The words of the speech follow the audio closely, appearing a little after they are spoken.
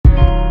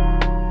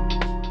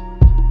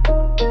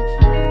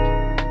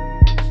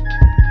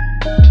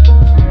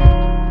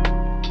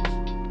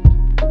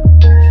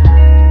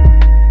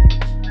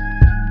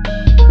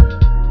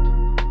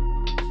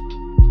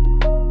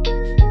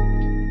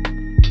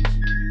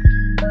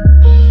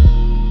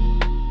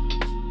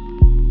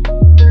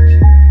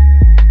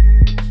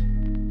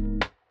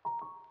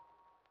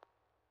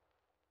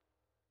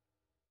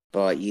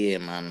yeah,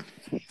 man.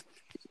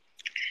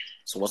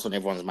 So what's on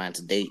everyone's mind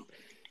to date?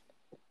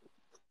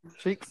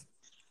 Cheeks.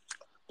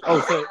 Oh,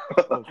 sorry.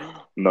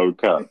 No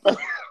cap.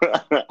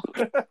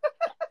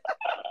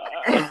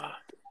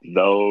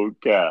 No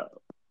cap.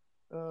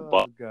 Oh,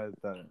 But God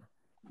damn.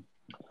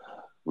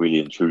 really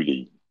and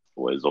truly,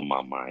 what is on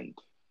my mind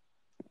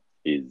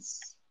is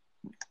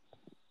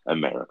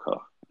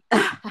America.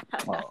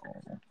 Oh.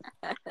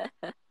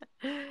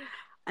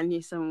 I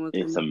knew someone was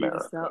It's going to bring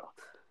this America. up.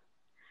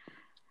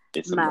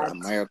 It's Mad.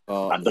 America.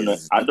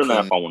 America. I don't know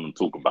if I want to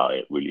talk about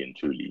it really and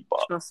truly,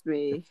 but Trust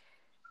me.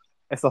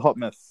 It's a hot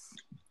mess.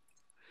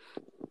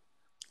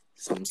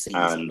 Some cities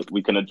and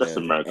we can address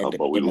America,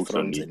 but we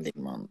also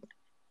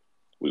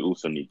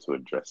need to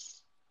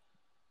address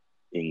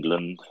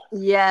England,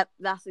 Yeah,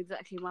 that's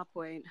exactly my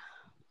point.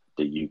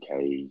 the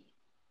UK,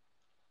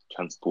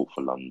 Transport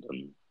for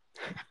London.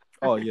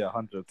 Oh, yeah,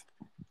 100.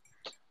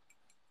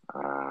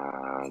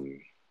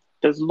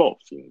 There's a lot of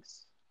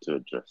things to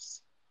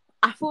address.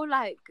 I feel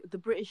like the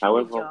British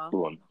However, media...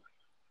 go on.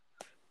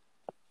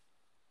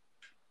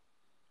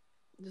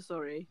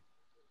 Sorry.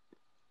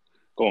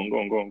 Go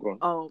on.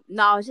 Oh,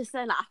 no, I was just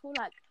saying, like, I feel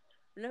like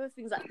whenever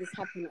things like this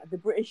happen, like, the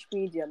British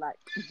media, like,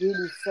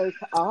 really soak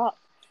it up.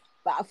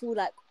 But I feel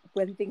like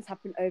when things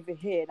happen over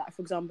here, like,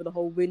 for example, the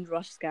whole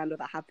Windrush scandal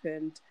that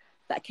happened,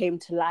 that came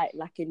to light,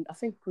 like, I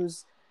think it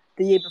was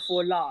the year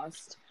before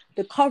last,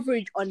 the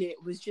coverage on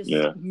it was just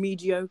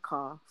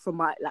mediocre from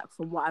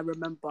what I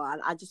remember.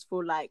 And I just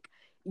feel like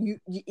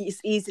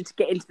it's easy to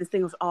get into this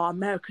thing of, oh,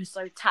 America's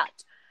so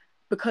tapped,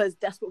 because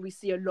that's what we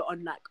see a lot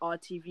on like our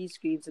TV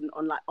screens and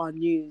on like our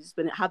news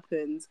when it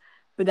happens.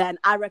 But then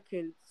I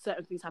reckon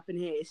certain things happen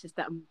here. It's just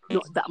that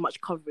not that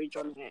much coverage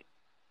on it.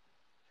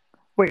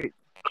 Wait.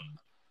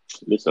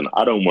 Listen,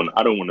 I don't want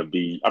to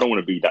be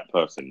that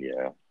person,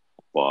 yeah.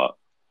 But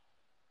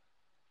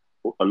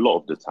a lot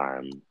of the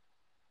time,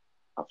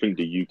 I think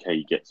the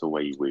UK gets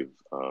away with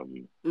a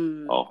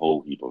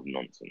whole heap of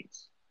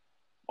nonsense.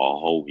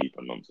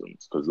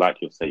 Because, like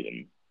you're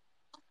saying,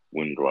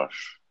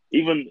 Windrush,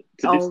 even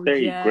to this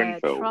day,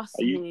 Grenfell,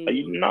 are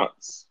you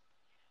nuts?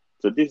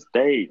 To this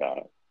day,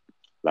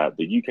 like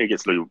the UK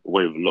gets away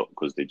with a lot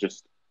because they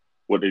just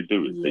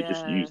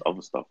use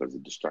other stuff as a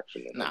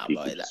distraction. And nah,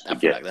 people but just I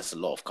feel like that's a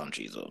lot of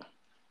countries, though.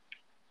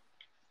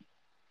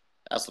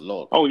 That's a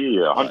lot. Oh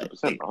yeah,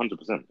 100%,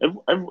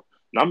 100%.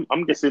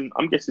 I'm guessing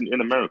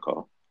in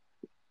America,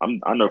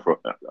 I know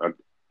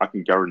I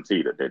can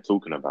guarantee that they're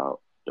talking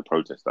about the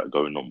protests that are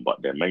going on,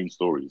 but their main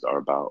stories are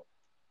about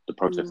the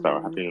protests that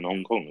are happening in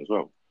Hong Kong as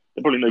well.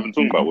 They're probably not even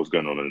talking about what's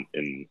going on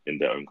in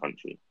their own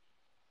country,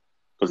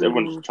 because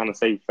everyone's just trying to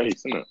save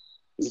face, isn't it?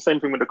 It's the same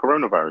thing with the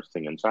coronavirus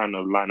thing and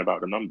China lying about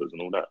the numbers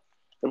and all that.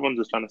 Everyone's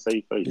just trying to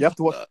save face. You have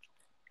to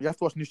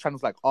watch news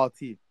channels like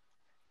RT.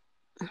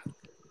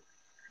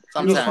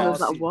 Sometimes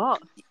like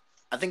what?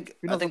 I think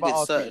there's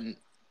RT? certain.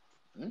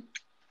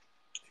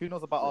 Who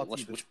knows about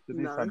RT? The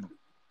news channel.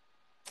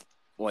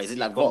 What is it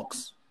like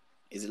Vox?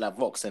 Is it like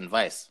Vox and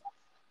Vice?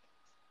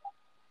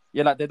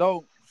 Yeah, like they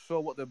don't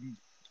show what the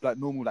like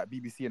normal like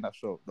BBC and that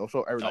show. They'll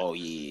show everything. Oh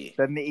yeah.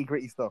 The nitty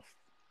gritty stuff.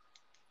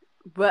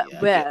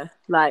 But where?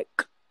 Like,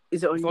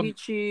 is it on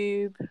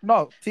YouTube?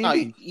 No, TV. No,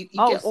 you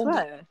get all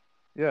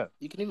yeah.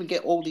 You can even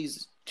get all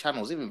these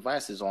channels. Even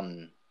Vice is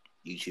on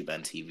YouTube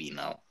and TV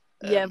now.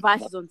 Yeah,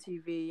 Vice is on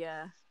TV.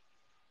 Yeah.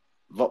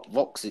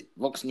 Vox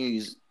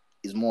News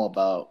is more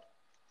about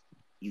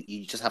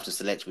you just have to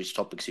select which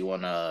topics you're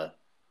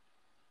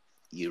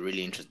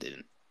really interested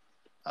in,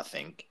 I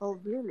think. Oh,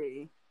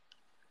 really?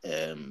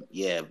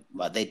 Yeah,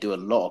 but they do a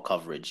lot of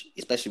coverage,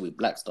 especially with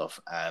black stuff.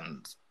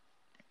 And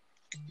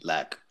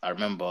like, I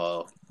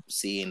remember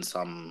seeing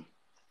some,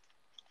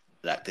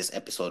 like this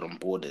episode on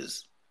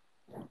borders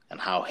and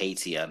how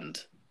Haiti and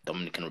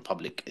Dominican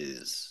Republic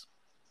is,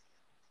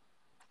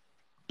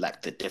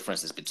 like the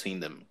differences between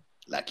them.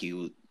 Like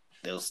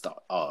they'll start,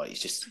 you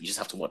just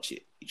have to watch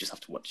it. You just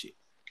have to watch it.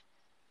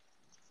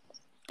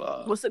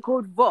 But what's it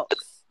called?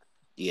 Vox?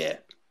 Yeah.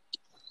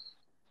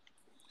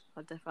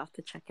 I'll definitely have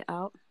to check it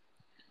out.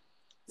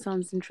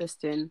 Sounds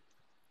interesting.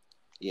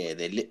 Yeah,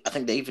 I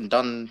think they even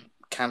done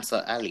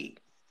Cancer Alley.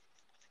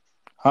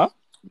 Huh?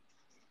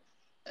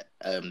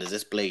 There's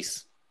this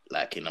place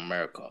like in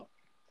America,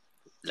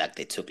 like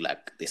they took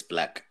like this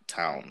black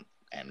town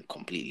and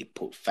completely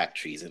put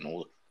factories and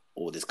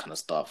all this kind of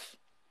stuff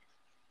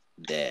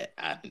there,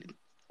 and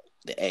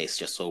the air is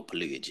just so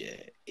polluted.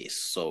 Yeah, it's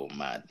so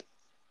mad,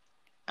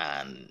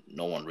 and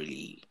no one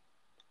really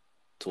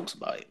talks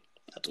about it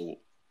at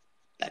all.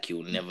 Like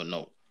you'll never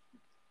know.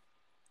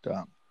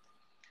 Damn.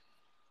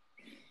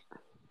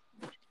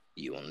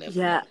 You will never.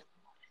 Yeah, know.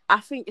 I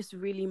think it's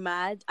really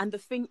mad. And the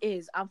thing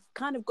is, I've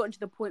kind of gotten to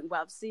the point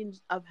where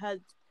I've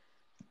heard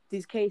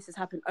these cases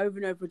happen over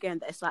and over again.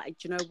 That it's like,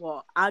 do you know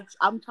what?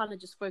 I'm trying to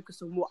just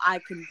focus on what I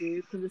can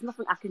do, because there's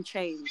nothing I can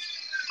change.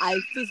 I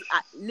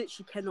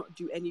literally cannot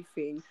do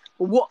anything.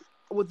 But what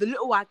the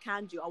little I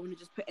can do, I want to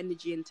just put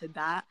energy into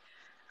that.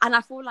 And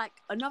I feel like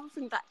another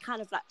thing that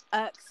kind of like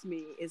irks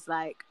me is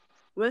like,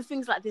 when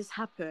things like this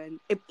happen,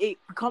 it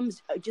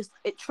becomes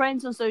it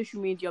trends on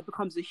social media,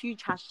 becomes a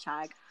huge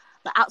hashtag.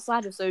 But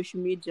outside of social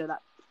media,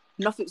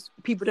 like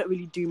people don't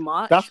really do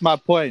much. That's my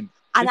point.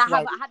 And It's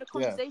I like- had a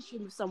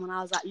conversation with someone.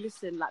 I was like,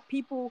 listen, like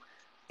people,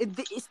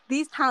 it's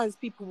these times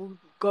people will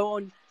go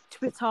on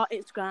Twitter,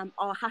 Instagram,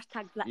 or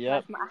hashtag Black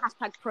Lives Matter,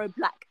 hashtag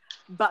pro-black.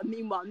 But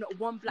meanwhile, not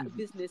one black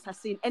business has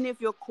seen any of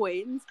your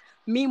coins.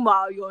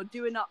 Meanwhile, you're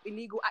doing up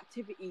illegal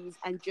activities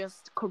and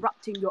just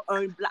corrupting your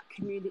own black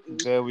community.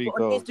 There we But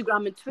go. on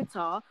Instagram and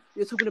Twitter,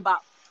 you're talking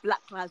about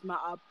Black Lives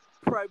Matter,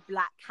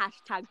 pro-black,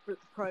 hashtag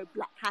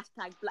pro-black,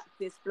 hashtag black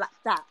this, black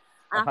that.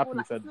 And I feel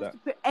like said if we that. have to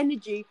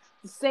put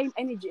the same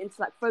energy into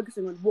like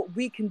focusing on what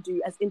we can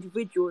do as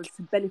individuals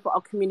to benefit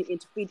our community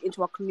and to feed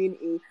into our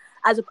community.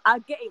 I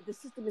get it, the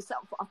system is set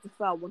up for us to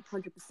fail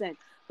 100%,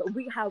 but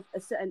we have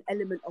a certain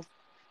element of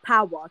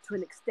power to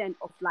an extent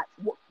of like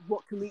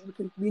what can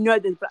we know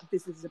there's black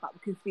businesses about, we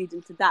can feed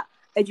into that,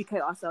 educate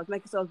ourselves,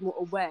 make ourselves more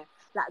aware.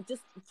 Like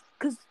just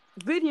because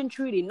really and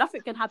truly nothing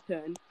can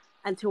happen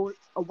until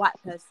a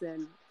white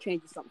person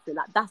changes something.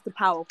 Like that's the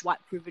power of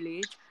white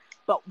privilege.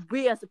 But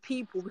we as a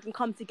people, we can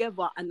come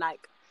together and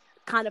like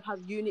kind of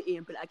have unity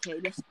and be like, okay,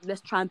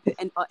 let's try and put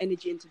our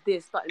energy into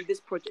this, starting this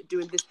project,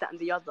 doing this, that, and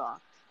the other.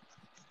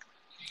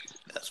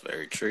 That's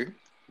very true.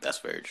 That's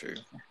very true.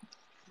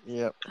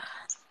 Yep.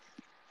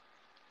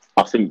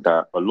 I think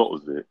that a lot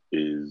of it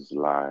is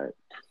like,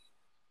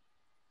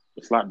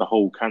 it's like the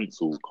whole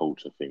cancel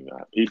culture thing.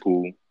 That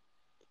people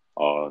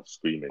are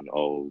screaming,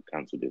 "Oh,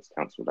 cancel this,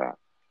 cancel that,"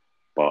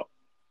 but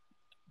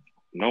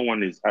no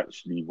one is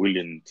actually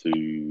willing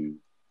to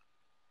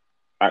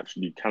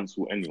actually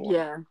cancel anyone.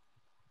 Yeah.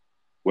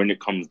 When it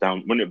boils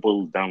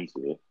down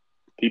to it,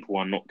 people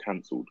are not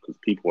cancelled because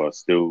people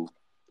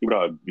that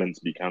are meant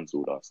to be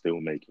cancelled are still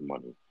making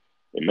money.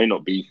 It may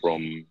not be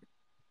from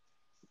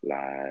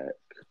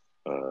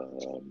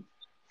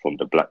from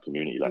the black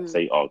community, like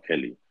say R.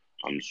 Kelly.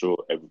 I'm sure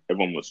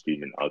everyone was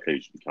screaming R. Kelly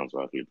should be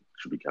cancelled, R. Kelly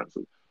should be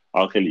cancelled.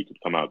 R. Kelly could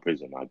come out of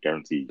prison, I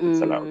guarantee he could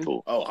sell out a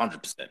tour. Oh,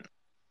 100%.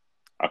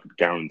 I could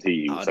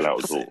guarantee he would sell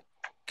out a tour.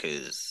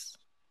 Because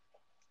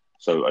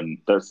so and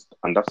that's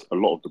a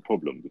lot of the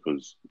problem,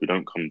 because we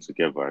don't come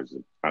together as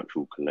an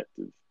actual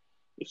collective.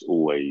 It's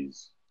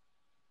always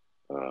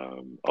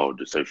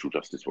the social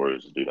justice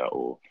warriors will do that,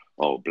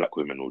 or black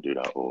women will do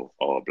that, or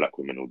black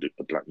men will do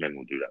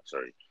that.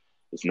 Sorry,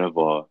 it's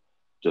never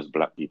just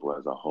black people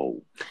as a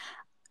whole.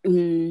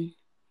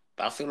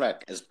 But I feel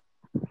like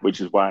which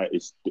is why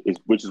it's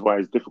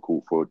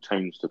difficult for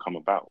change to come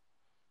about,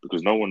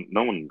 because no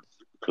one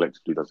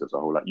collectively does it as a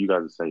whole. Like you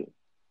guys are saying,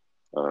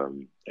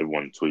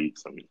 everyone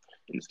tweets and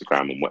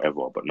Instagram and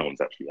whatever, but no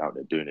one's actually out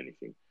there doing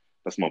anything.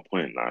 That's my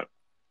point. Like,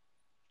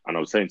 and I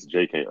was saying to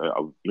JK,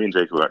 me and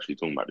JK were actually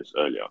talking about this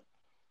earlier.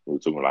 We were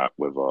talking about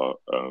whether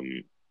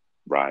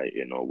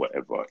rioting or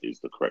whatever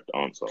is the correct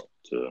answer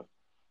to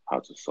how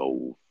to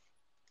solve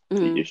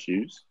the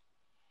issues.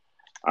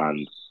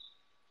 And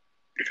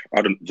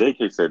JK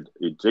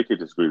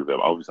disagreed with it.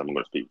 Obviously, I'm not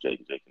going to speak with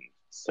JK. JK can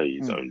say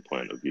his own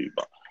point of view,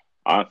 but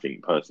I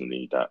think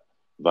personally that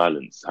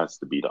violence has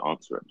to be the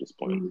answer at this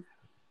point,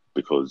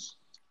 because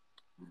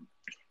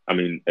I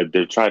mean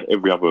they've tried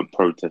every other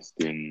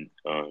protesting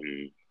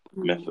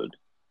method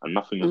and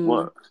nothing has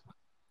worked.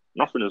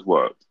 Nothing has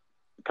worked.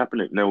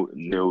 Kaepernick nailed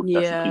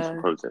that's a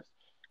peaceful protest.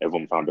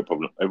 Everyone found a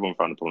problem.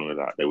 With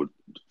that. They were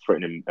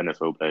threatening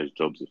NFL players'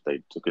 jobs if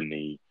they took a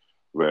knee.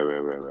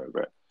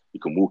 Rare. You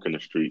can walk in the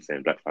street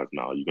saying Black Lives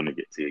Matter. You're gonna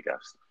get tear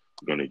gassed.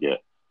 You're gonna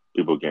get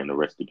people getting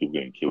arrested. People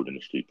getting killed in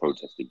the street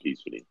protesting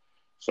peacefully.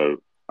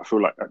 So I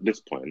feel like at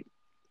this point,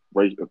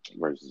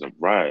 racism,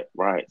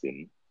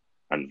 rioting,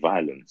 and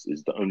violence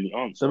is the only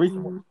answer.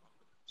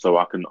 So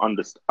I can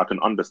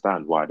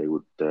understand why they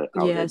would out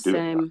there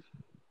doing that.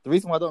 The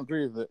reason why I don't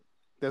agree with it,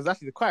 there's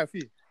actually quite a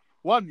few.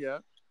 One, you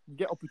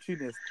get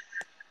opportunists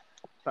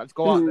that just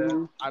go out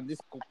there and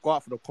just go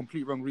out for the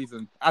complete wrong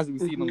reason. As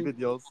we've seen on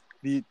videos,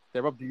 they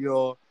rob the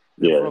rob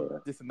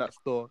this and that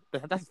store.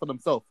 That's for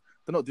themselves.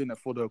 They're not doing it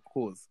for the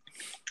cause.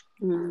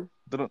 They're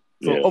not.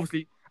 So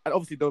obviously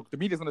the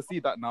media's gonna see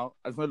that now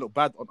and it's gonna look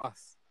bad on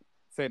us,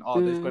 saying, "Oh,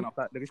 they're just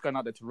going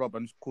out there to rob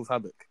and just cause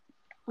havoc."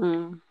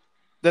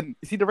 Then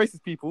you see the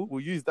racist people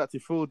will use that to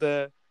fuel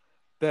their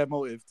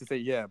motive to say,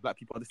 "Yeah, black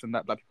people are this and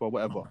that, black people are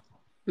whatever."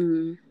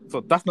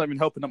 So that's not even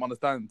helping them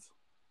understand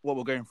what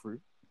we're going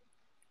through.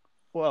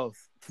 What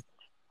else?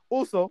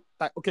 Also,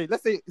 like, okay,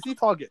 let's say, see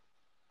Target.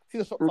 See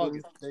the shop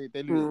Target.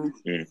 They lose.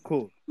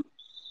 Cool.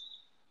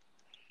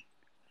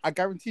 I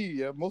guarantee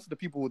you, most of the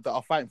people that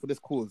are fighting for this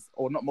cause,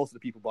 or not most of the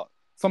people, but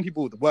some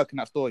people that work in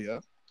that store,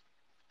 that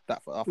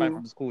are fighting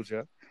for this cause,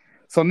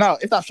 So now,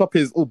 if that shop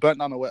is all burnt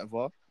down or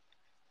whatever,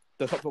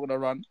 the shop's not going to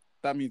run.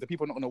 That means the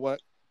people are not going to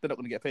work. They're not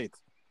going to get paid.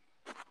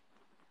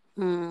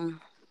 So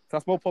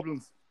that's more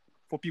problems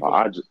for people.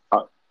 I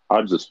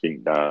just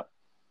think that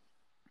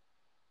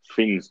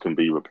things can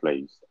be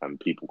replaced and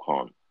people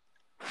can't.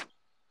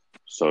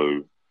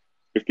 So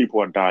if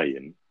people are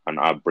dying and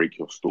I break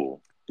your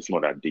store, it's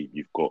not that deep.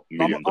 You've got $1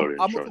 million insurance.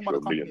 I'm not talking about the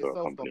company itself.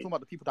 I'm talking about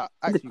the people that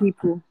actually,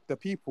 the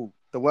people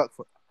that work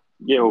for.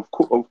 Yeah, of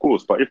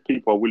course. But if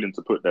people are willing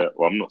to put their,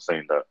 well, I'm not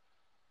saying that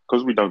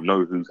because we don't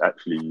know who's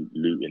actually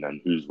looting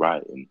and who's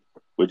rioting.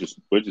 We're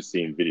just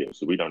seeing videos,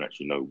 so we don't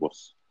actually know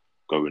what's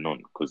going on.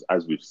 Because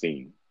as we've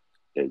seen,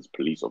 there's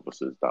police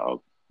officers that are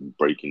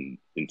breaking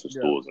into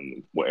Yeah. stores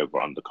and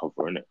whatever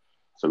undercover in it.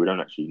 So we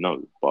don't actually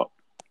know. But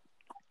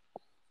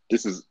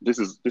this is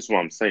what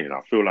I'm saying.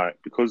 I feel like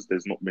because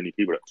there's not many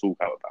people that talk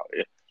out about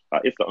it.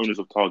 Like if the owners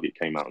of Target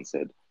came out and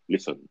said,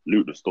 "Listen,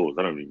 loot the stores.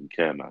 I don't even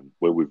care, man.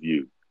 We're with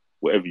you.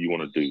 Whatever you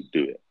want to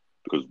do it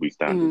because we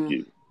stand with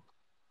you."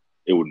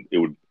 It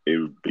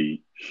would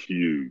be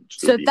huge.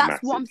 So be that's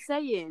massive. what I'm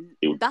saying.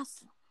 It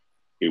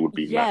would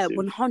be yeah,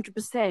 massive.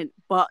 100%.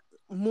 But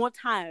more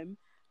time,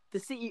 the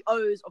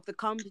CEOs of the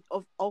company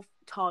of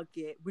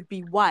Target would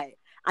be white,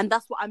 and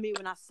that's what I mean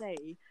when I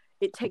say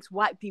it takes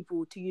white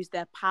people to use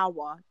their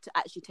power to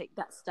actually take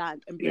that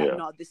stand and be like,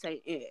 "No, this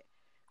ain't it."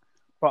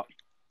 But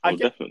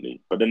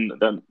definitely. But then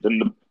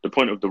the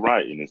point of the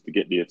rioting is to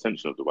get the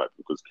attention of the white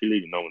people because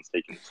clearly no one's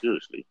taking it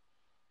seriously.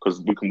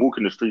 Because we can walk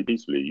in the street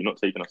peacefully, you're not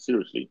taking us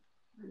seriously.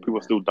 People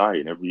are still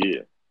dying every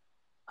year,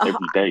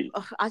 every day.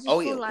 I just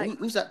feel like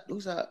who's that?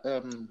 Who's that?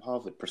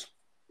 Harvard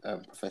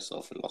professor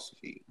of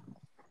philosophy.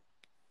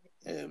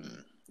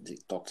 The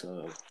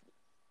doctor.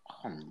 I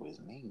can't remember his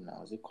name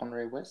now. Is it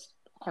Conway West?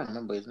 I can't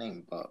remember his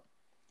name, but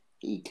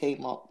he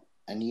came up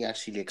and he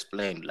actually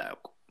explained like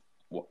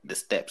what the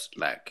steps.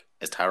 Like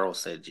as Tyrell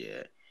said,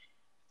 yeah,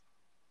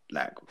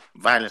 like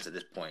violence at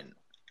this point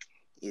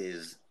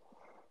is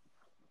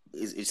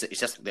it's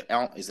just the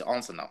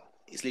answer now.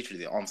 It's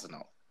literally the answer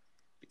now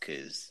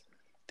because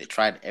they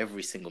tried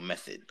every single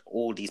method.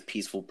 All these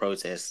peaceful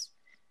protests,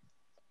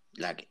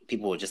 like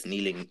people were just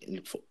kneeling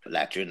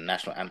like during the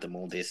national anthem.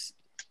 All this,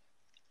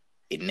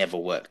 it never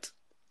worked.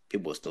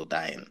 People were still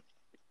dying,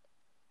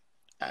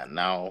 and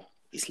now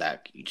it's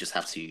like you just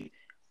have to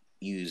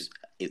use.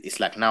 It's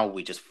like now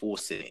we're just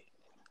forcing it.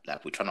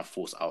 Like we're trying to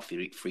force our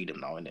freedom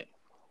now, innit?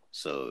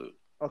 So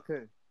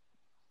okay,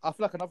 I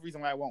feel like another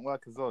reason why it won't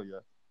work as well, yeah.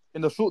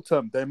 In the short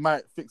term, they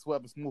might fix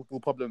whatever small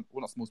problem,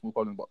 well, not small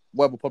problem, but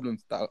whatever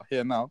problems that are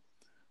here now.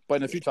 But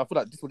in the future, I feel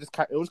like this will just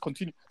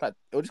continue, like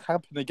it will just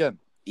happen again.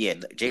 Yeah,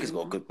 Jake has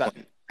got a good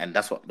point, and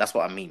that's what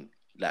I mean.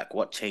 Like,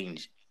 what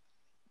change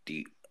do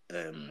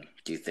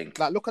you think?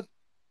 Like, look at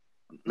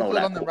the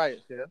London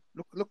riots. Yeah,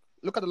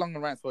 look at the London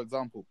riots, for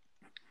example.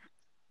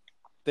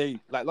 They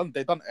done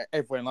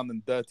everyone in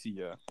London dirty.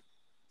 Yeah.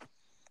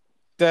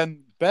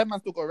 Then Bearman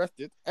still got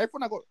arrested.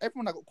 Everyone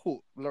that got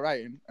caught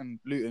rioting and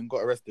looting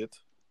got arrested.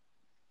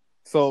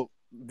 So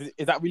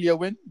is that really a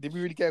win? Did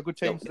we really get a good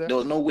change there? There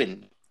was no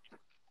win.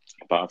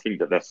 But I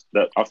think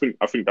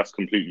I think that's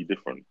completely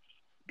different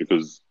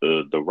because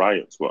the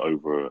riots were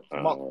over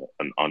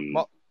an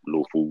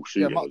unlawful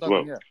shooting as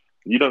well. Yeah.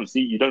 You don't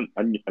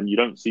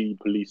see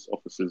police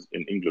officers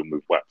in England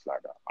with whaps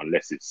like that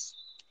unless it's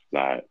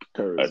like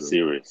terrorism. A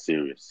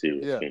serious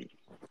thing.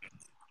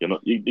 You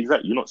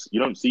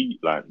don't see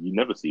like you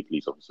never see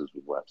police officers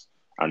with whaps,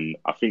 and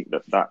I think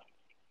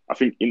I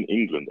think in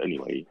England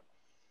anyway,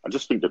 I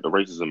just think that the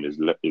racism is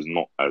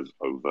not as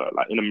overt.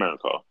 Like in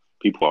America,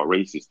 people are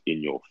racist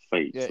in your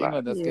face. Yeah, like,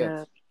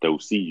 England, they'll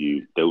see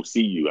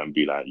you and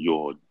be like,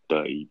 "You're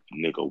dirty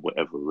nigga,"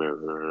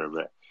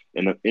 whatever.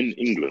 In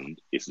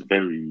England, it's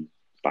very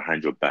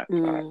behind your back.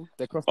 Like,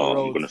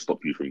 I'm going to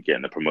stop you from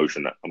getting a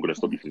promotion. I'm going to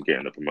stop you from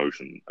getting a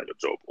promotion at your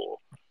job, or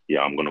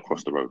yeah, I'm going to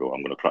cross the road, or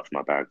I'm going to clutch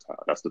my bag.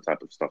 That's the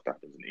type of stuff that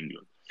happens in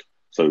England.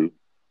 So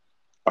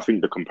I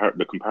think the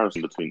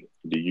comparison between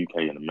the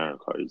UK and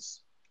America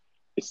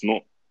it's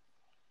not.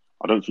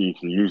 I don't think you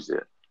can use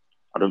it.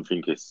 I don't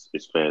think it's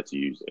fair to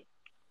use it.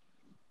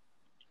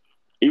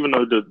 Even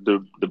though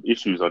the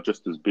issues are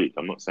just as big,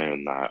 I'm not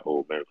saying that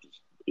America's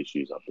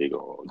issues are bigger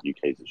or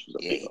UK's issues are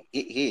bigger.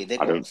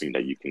 I don't think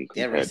that you can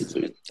compare the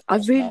two. I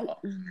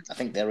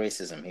think their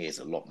racism here is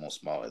a lot more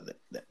smaller.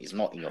 It's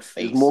not in your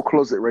face. It's more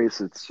closet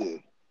racist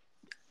too.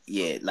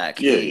 Yeah, like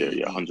yeah,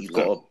 100%. You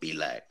gotta be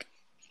like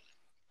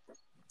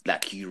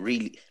you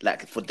really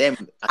like for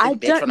them. I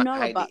think they're trying to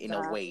hide it in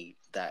a way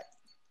that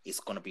it's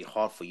gonna be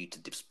hard for you to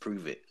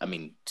disprove it. I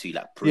mean, to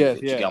like prove it.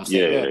 Do you get what I'm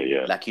saying?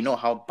 Yeah. Like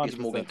how Piers 100%.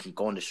 Morgan can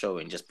go on the show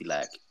and just be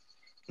like,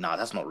 "Nah,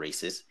 that's not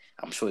racist."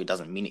 I'm sure he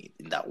doesn't mean it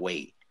in that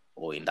way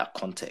or in that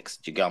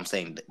context. Do you get what I'm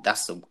saying?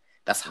 That's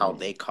how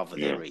they cover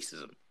their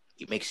racism.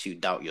 It makes you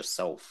doubt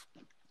yourself.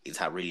 Is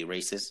that really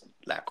racist?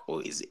 Like,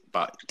 or is it?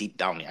 But deep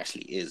down, it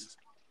actually is.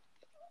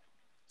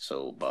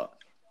 So, but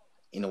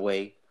in a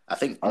way, I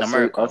think in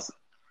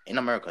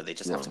America, they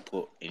just have to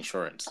put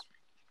insurance.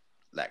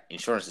 Like,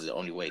 insurance is the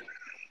only way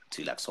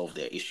to like solve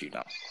their issue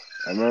now.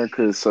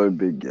 America is so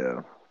big,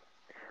 yeah,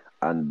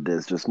 and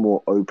there's just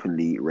more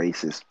openly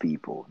racist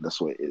people. That's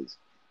what it is.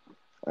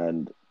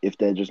 And if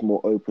they're just more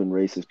open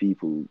racist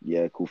people,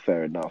 yeah, cool,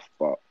 fair enough.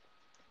 But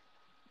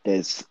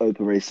there's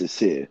open racists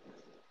here.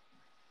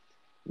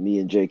 Me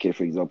and JK,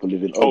 for example,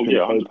 live in open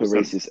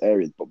racist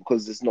areas, but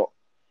because it's not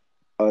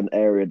an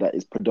area that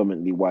is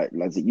predominantly white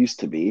as it used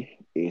to be,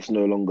 it's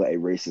no longer a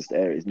racist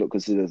area. It's not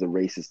considered as a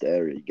racist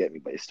area, you get me?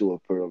 But it's still a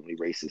predominantly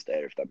racist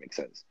area, if that makes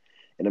sense.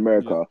 in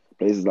America,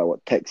 places like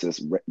what Texas,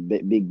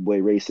 big boy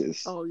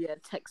racist, Oh yeah,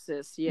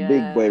 Texas.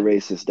 big boy Yeah.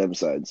 racist, them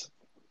sides.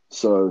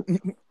 So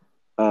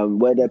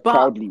where they're But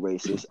proudly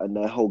racist and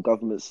their whole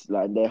government's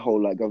like their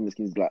whole like government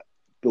schemes like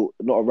built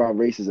not around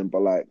racism,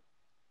 but like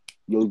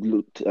you're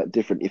looked at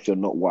different if you're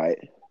not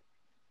white.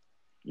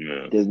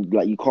 Yeah. There's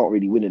like you can't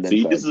really win in them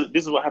See, sides.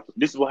 this is what happens.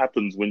 This is what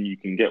happens when you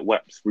can get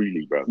whaps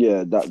freely, bro.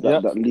 Yeah,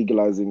 that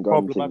legalizing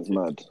gun thing is Problematic.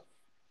 mad.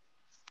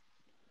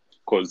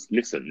 Because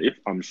listen, if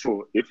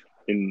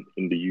in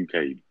the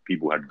UK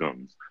people had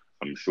guns,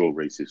 I'm sure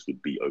racists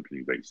would be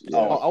openly racist. Yeah.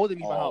 I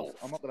wouldn't leave my house.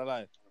 I'm not gonna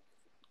lie.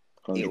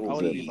 It 100%. will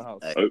leave be my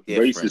house. a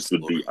different Racists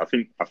would be. story.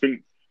 I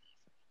think.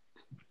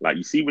 Like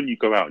you see when you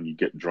go out and you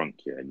get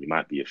drunk, yeah, and you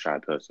might be a shy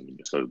person when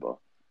you're sober,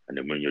 and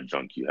then when you're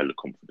drunk, you're hella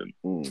confident.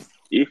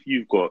 If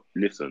you've got,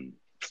 listen,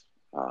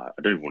 I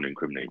don't even want to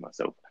incriminate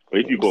myself,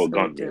 but if you've got a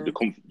gun, yeah,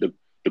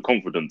 the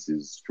confidence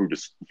is through the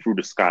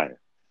sky,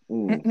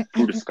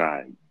 through the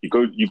sky. You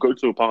go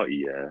to a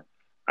party, yeah,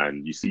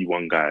 and you see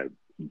one guy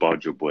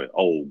barge your boy.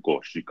 Oh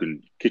gosh, you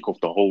can kick off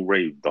the whole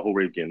rave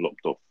getting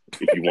locked off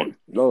if you want.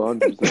 No,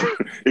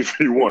 100%. If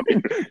you want,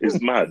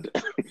 it's mad.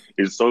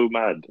 It's so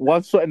mad.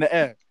 One shot in the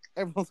air.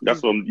 Everyone's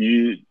That's what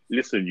you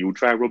listen. You'll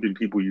try robbing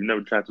people you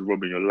never tried to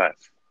rob in your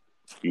life.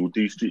 You'll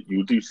do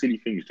silly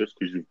things just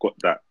because you've got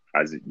that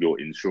as your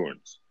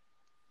insurance.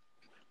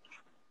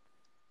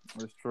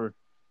 That's true.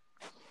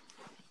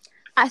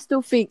 I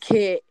still think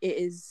here it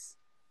is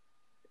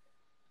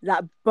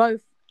like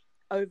both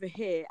over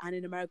here and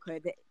in America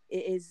that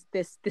it is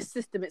this the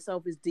system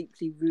itself is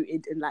deeply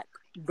rooted in like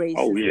racism.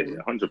 Oh yeah,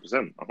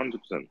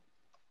 100%.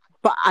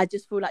 But I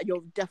just feel like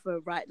you're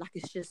definitely right. Like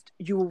it's just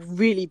you will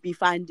really be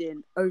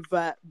finding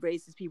overt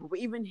racist people. But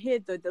even here,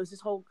 though, there was a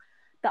whole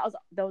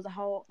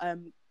I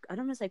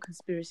don't want to say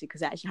conspiracy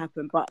because it actually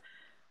happened, but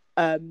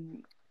I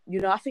think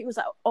it was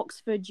like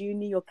Oxford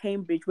Uni or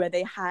Cambridge where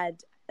they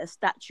had a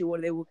statue or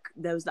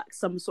there was like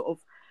some sort of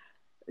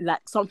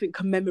like something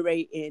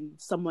commemorating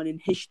someone in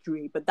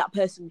history, but that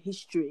person in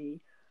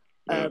history,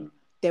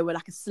 they were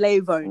like a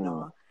slave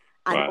owner.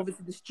 And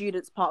obviously the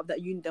students part of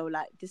that uni, they were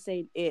like, this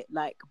ain't it.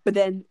 Like, but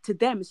then to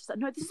them, it's just like,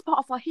 no, this is part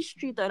of our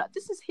history though. Like,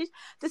 this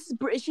is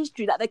British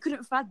history. Like, they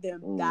couldn't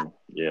fathom that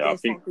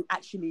there's something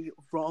actually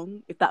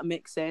wrong, if that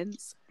makes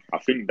sense. I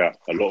think that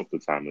a lot of the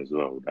time as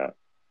well, that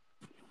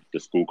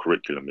the school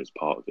curriculum is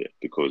part of it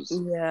because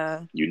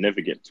you never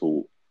get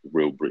taught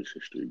real British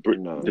history.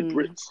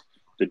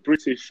 The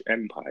British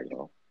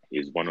Empire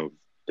is one of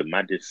the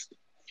maddest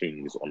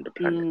things on the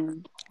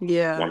planet.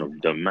 One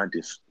of the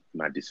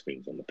maddest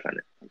things on the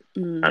planet.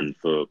 And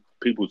for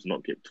people to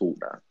not get taught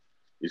that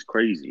is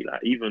crazy.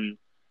 Like even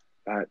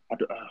like I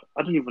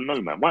don't even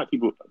know, man. White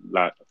people,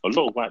 like a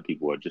lot of white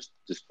people, are just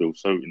feel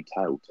so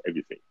entitled to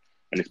everything,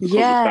 and it's because of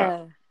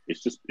that.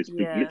 It's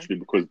literally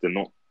because they're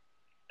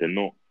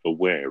not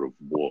aware of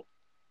what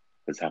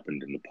has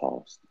happened in the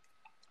past,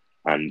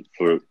 and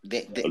for a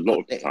lot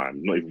of the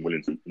time, not even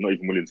willing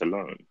to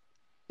learn.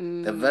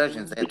 The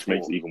versions which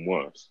makes it even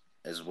worse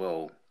as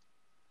well.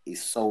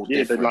 Is so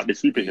different. They're like the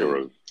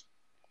superhero.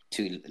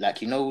 To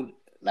like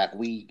like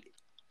we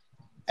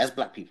as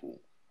black people,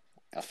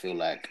 I feel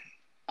like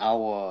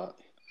our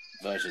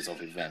versions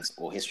of events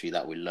or history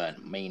that we learn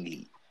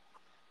mainly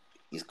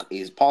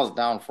is passed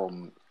down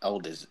from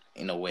elders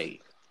in a way.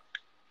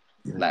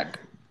 Like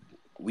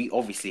we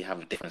obviously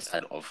have a different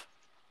side of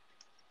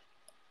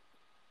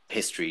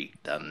history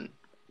than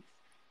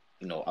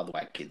other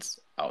white kids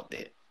out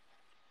there,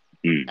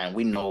 and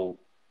we know.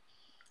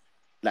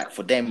 Like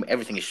for them,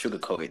 everything is sugar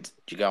coated.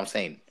 Do you get what I'm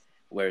saying?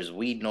 Whereas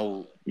we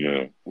know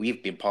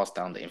we've been passed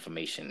down the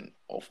information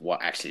of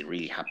what actually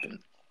really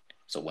happened.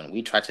 So when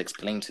we try to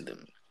explain to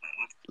them,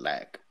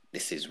 like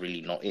this is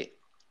really not it,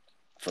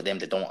 for them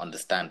they don't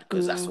understand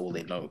because that's all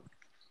they know.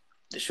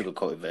 The sugar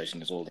coated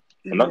version is all.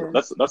 And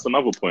that's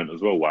another point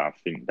as well why I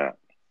think that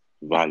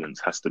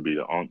violence has to be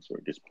the answer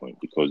at this point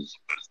because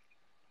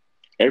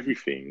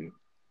everything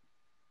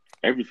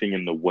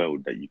in the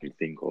world that you can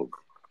think of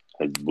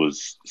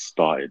was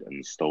started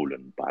and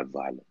stolen by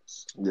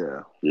violence.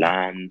 Yeah.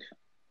 Land,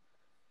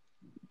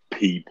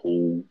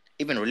 people,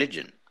 even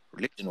religion.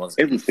 Religion was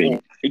everything.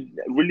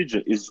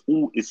 Religion is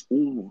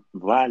all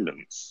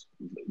violence.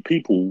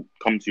 People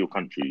come to your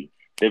country,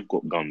 they've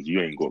got guns,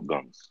 you ain't got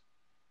guns.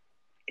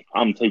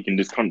 I'm taking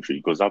this country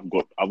because I've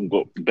got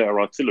better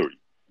artillery.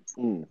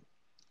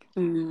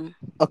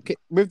 Okay,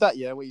 with that,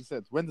 what you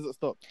said, when does it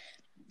stop?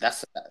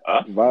 That's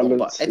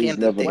violence at the is end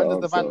never of the day, when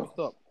does the violence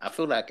stop? I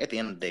feel like at the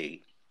end of the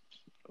day,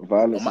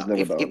 violence is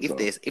never the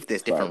answer. If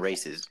there's different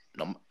races,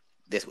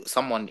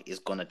 someone is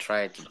gonna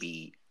try to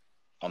be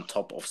on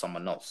top of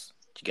someone else.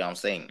 Do you get what I'm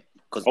saying?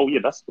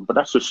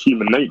 That's just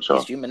human nature.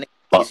 It's human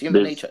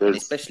nature, and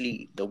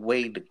especially the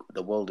way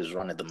the world is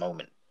run at the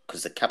moment.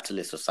 Because it's a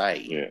capitalist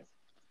society.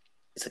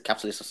 It's a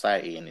capitalist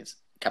society, and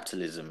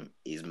capitalism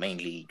is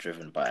mainly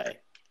driven by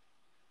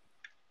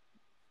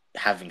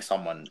having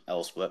someone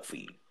else work for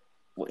you,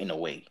 in a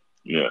way.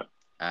 Yeah.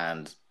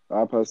 And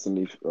I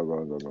personally, go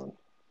on.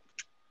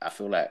 I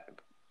feel like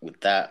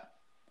with that,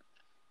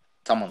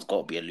 someone's got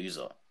to be a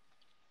loser.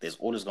 there's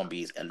always going to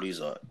be a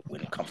loser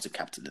when it comes to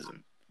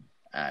capitalism.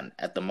 And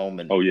at the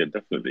moment, Oh yeah,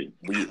 definitely.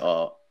 we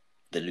are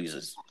the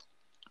losers.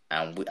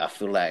 And I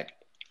feel like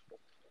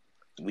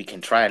we can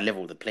try and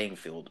level the playing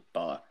field,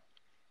 but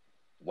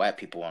white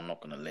people are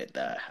not going to let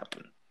that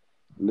happen.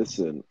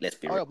 Listen, Let's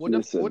be Oh, yeah, real.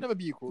 we'll never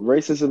be equal.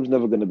 racism's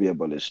never going to be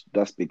abolished.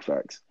 That's big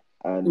facts.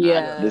 And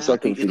Yeah. the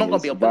second It's thing not going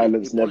is to be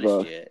violence abolished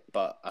never, yet,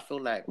 but I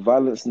feel like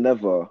violence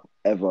never,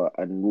 ever,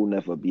 and will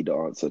never be the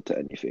answer to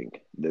anything.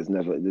 There's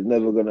never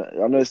gonna.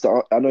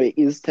 I know it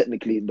is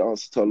technically the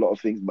answer to a lot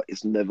of things, but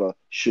it's never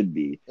should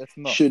be. It's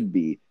not. Should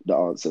be the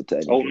answer to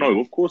anything. Oh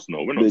no, of course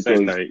not. We're not saying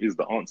Because- that it is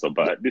the answer,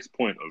 but at this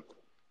point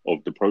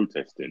of the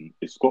protesting,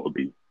 it's got to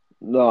be.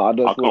 No, I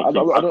don't. I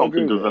can't agree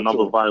think with of it at another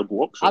all.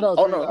 viable option. I don't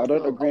oh agree. no, I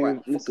don't no, agree all right.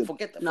 with- listen,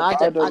 Forget the No, I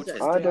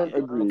protesting. I don't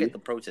agree. Forget the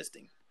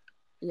protesting.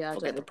 Yeah, I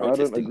Forget the don't. I don't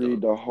protesting. agree.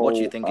 Though. The whole. What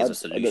do you think is a I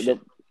solution?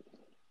 don't-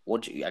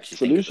 What do you actually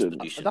Solution?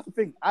 think is a solution? That's the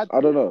thing. I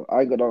don't know.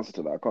 I ain't got an answer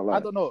to that. I can't lie. I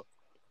don't know.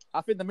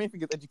 I think the main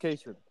thing is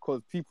education,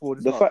 because people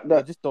just The fact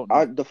that- they just don't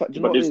know. The fact,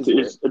 you know But what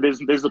it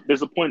is,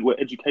 there's a point where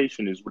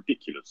education is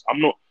ridiculous. I'm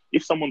not.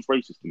 If someone's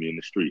racist to me in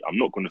the street, I'm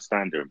not going to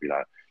stand there and be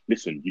like,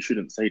 "Listen, you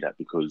shouldn't say that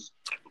because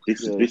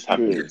this Yeah, this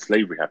happened true. and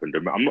slavery happened."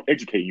 I'm not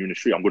educating you in the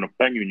street. I'm going to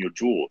bang you in your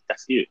jaw.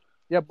 That's it.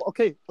 Yeah, but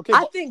okay.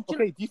 I But, think-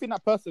 okay. Do you think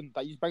that person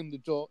that you banged the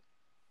jaw?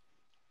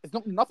 It's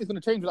not. Nothing's going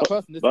to change with that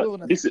person. They're still But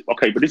gonna. this is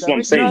okay. But this is what I'm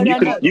No, saying. no, You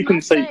can no, you no, can no,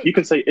 say no. you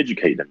can say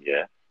educate them.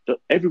 Yeah, that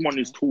everyone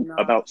is taught No.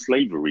 about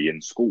slavery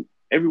in school.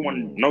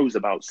 Everyone knows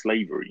about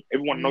slavery.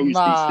 Everyone knows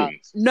Nah. these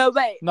things. No,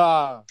 wait.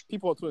 Nah,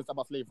 people are talking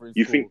about slavery in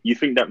You school.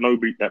 think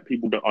that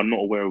people that are not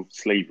aware of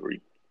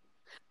slavery.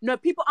 No,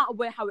 people aren't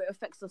aware how it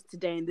affects us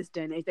today in this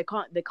day and age. They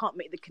can't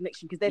make the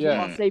connection because they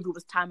Yeah. think slavery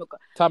was time ago.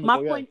 Time My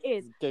ago, point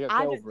is, Get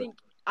I over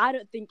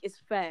don't think it's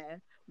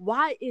fair.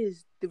 Why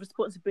is the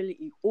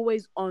responsibility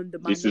always on the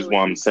minority? This is what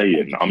I'm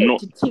saying. I'm not.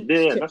 to teach,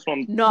 Yeah, to- that's what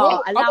I'm.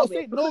 No, I'm allow not it.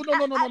 saying, Because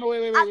no,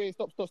 wait,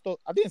 stop.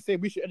 I didn't say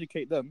we should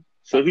educate them.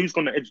 So who's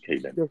going to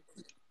educate them?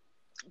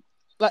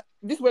 Like,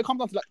 this is where it comes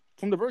down to, like,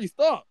 from the very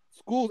start.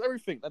 Schools,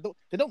 everything. Like,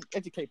 they don't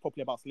educate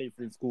properly about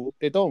slavery in school.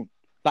 They don't.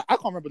 Like, I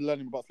can't remember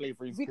learning about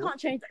slavery in we school. can't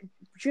change that.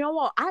 Do you know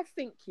what? I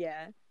think,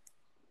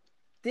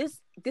 this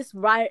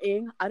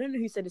rioting, I don't know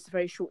who said it's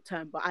very short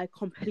term, but I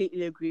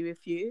completely agree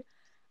with you.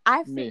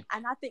 I think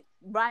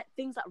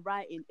things like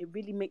rioting, it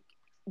really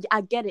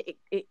I get it.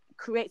 It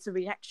creates a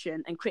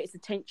reaction and creates a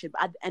tension,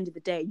 but at the end of the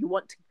day, you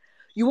want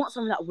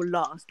something that will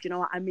last. Do you know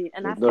what I mean?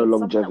 And I There's think no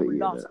something that will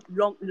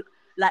longevity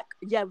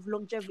last with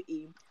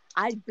longevity.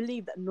 I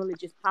believe that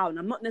knowledge is power. And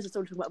I'm not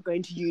necessarily talking about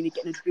going to uni,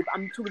 getting a degree, but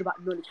I'm talking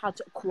about knowledge, how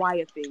to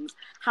acquire things,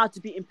 how to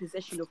be in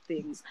possession of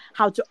things,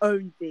 how to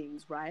own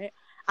things, right?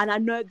 And I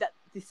know that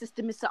the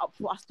system is set up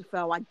for us to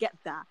fail. I get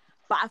that.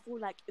 But I feel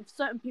like if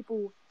certain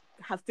people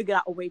have figured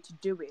out a way to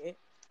do it,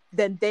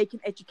 then they can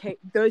educate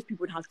those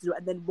people on how to do it.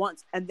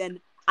 And then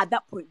at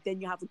that point, then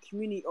you have a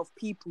community of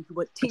people who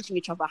are teaching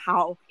each other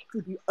how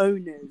to be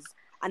owners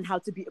and how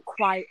to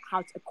acquire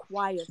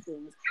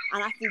things.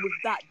 And I feel with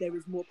that there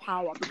is more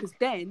power, because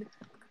then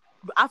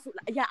I feel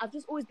like, I've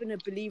just always been a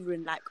believer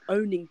in, like,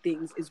 owning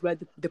things is where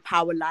the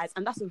power lies,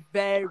 and that's a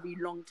very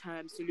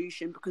long-term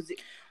solution because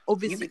it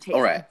obviously takes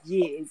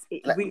years.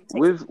 It Like, really takes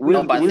with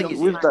No, but the thing is,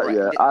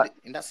 that, yeah,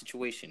 in that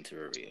situation,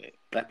 Terry,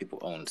 black people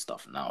own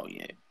stuff now,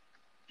 yeah.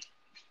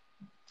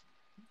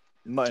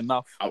 Not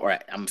enough. All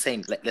right, I'm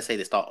saying, let's say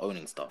they start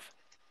owning stuff.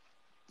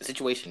 The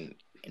situation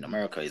in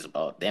America is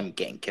about them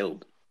getting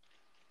killed.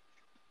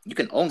 You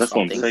can own That's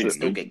what I'm something saying. and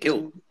still get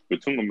killed. We're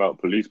talking about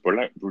police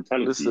brutality.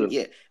 Listen,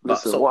 Yeah, but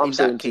Listen, so what I'm in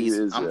saying that to you case,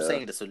 is, I'm yeah.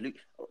 saying the solution,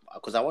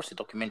 because I watched the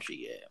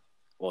documentary,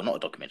 well, not a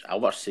documentary. I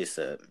watched this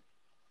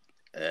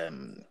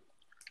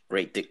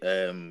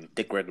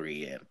Dick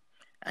Gregory,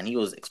 and he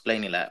was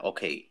explaining, like,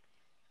 okay,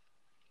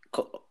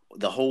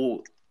 the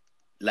whole,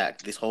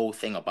 like, this whole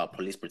thing about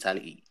police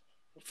brutality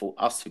for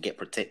us to get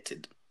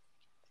protected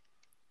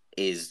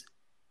is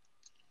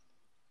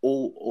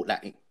all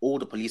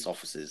the police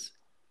officers,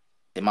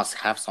 they must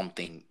have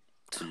something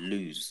to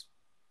lose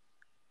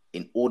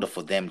in order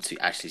for them to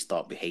actually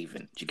start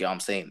behaving. Do you get what I'm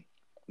saying?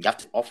 You have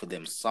to offer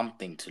them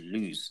something to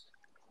lose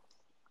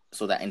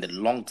so that in the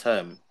long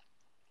term,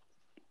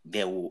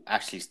 they will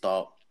actually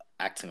start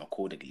acting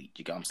accordingly. Do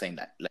you get what I'm saying?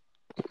 That, like,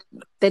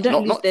 they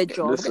don't lose their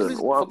job.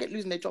 Forget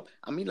losing their job.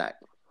 I mean, like,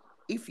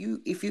 if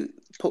you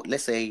put,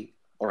 let's say,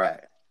 all right,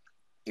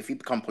 if you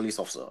become a police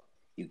officer,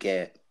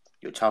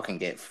 your child can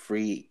get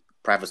free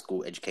private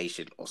school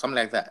education or something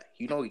like that.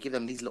 You give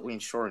them these little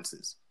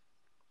insurances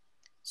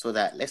so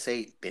that, let's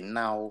say,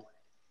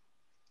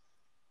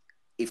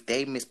 if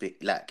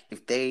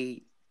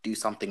they do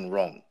something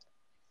wrong,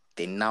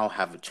 they now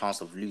have a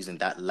chance of losing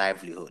that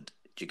livelihood.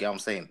 Do you get what I'm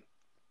saying?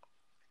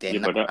 But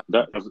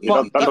that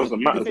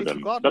doesn't matter to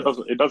them.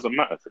 It doesn't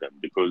matter to them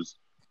because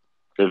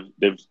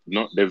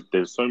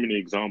there's so many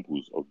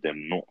examples of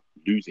them not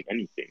losing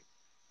anything.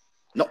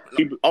 That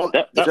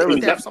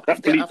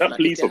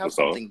police officer,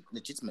 something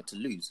legitimate to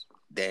lose,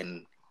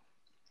 then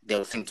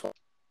they'll think twice.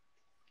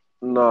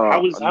 No.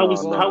 How is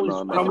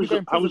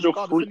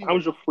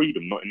your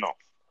freedom not enough?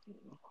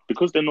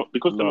 Because they're not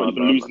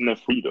even losing their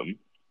freedom.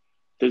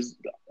 There's,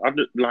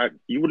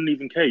 you wouldn't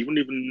even care. You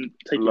wouldn't even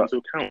take it into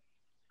account.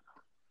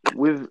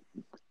 With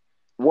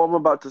what I'm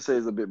about to say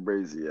is a bit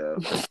brazy, yeah,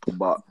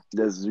 but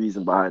there's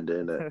reason behind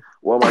it, innit?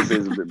 What am I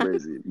saying is a bit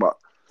brazy, but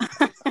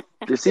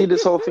you see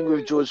this whole thing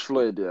with George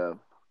Floyd, yeah.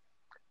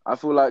 I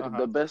feel like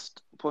the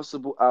best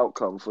possible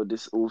outcome for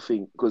this whole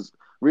thing, because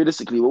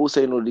realistically, we're all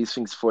saying all these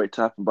things for it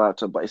to happen, but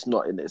it's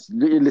not in this.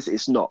 Realistically,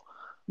 it's not.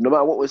 No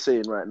matter what we're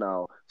saying right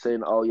now,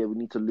 saying, oh yeah, we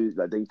need to lose,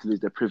 like they need to lose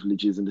their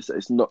privileges and this,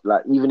 it's not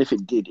like, even if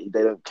it did,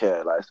 they don't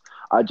care. Like,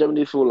 I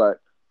generally feel like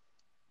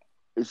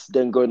it's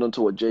then going on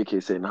to what JK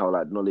is saying, how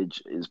like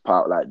knowledge is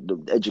part, like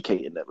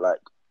educating them, like,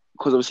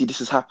 because obviously this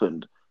has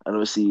happened, and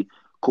obviously,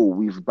 cool,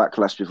 we've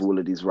backlashed with all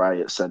of these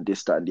riots and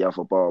this, that, and the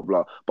other, blah, blah,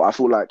 blah. But I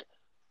feel like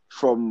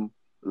from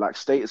like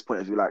status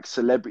point of view, like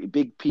celebrity,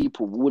 big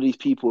people, all these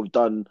people have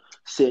done,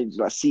 seen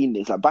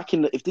this. Like back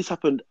in, if this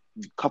happened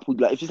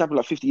if this happened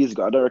like 50 years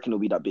ago, I don't reckon it'll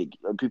be that big.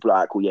 And people are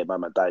like, cool, yeah, my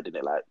man died in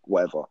it, like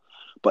whatever.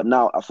 But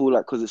now I feel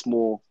like because it's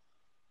more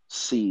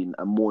seen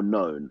and more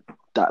known,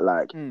 that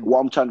like what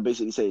I'm trying to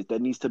basically say is there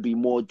needs to be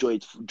more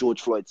George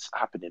Floyd's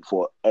happening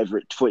for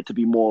it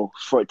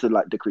to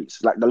like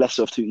decrease, like the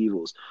lesser of two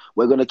evils.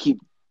 We're gonna keep.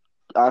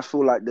 I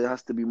feel like there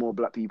has to be more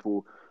black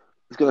people.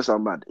 It's gonna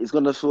sound mad. It's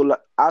gonna feel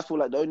like I feel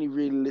like the only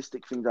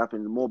realistic thing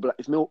happening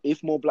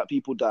if more black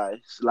people die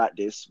like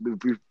this with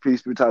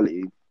police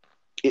brutality,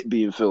 it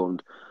being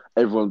filmed,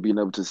 everyone being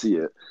able to see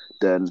it,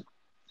 then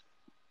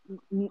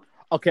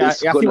okay, I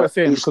see what you're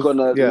saying. It's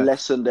gonna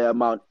lessen the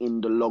amount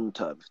in the long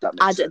term. If that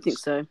makes sense. I don't think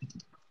so.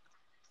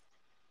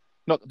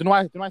 No, do you know why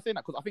I'm saying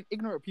that? Because I think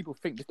ignorant people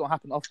think this don't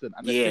happen often,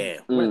 and they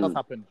think when it does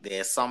happen,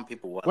 there's some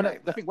people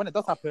they think when it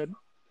does happen.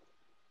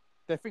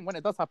 They think when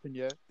it does happen,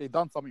 they've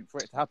done something for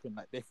it to happen.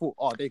 Like they thought,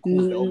 they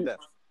caused their own death.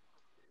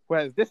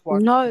 Whereas this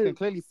one, you can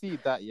clearly see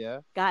that,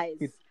 guys.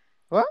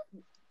 What?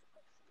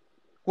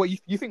 Well,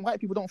 you think white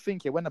people don't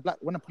think when a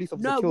police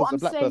officer kills a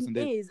black person,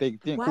 they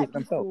didn't cause it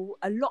themselves?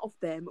 A lot of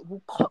them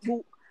will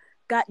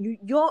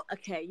you're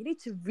okay. You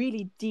need to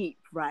really deep,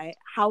 right?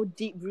 How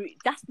deep?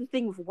 That's the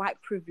thing with white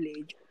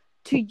privilege.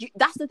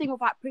 That's the thing with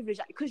white privilege.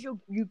 Like, because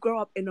you grow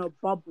up in a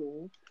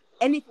bubble,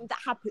 anything that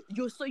happens,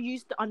 you're so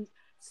used to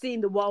seeing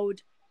the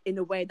world in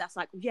a way that's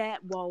like, yeah,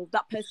 well,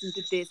 that person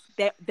did this.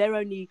 They're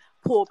only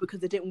poor because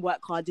they didn't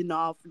work hard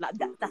enough. Like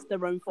that's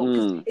their own fault.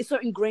 'Cause it's so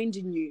ingrained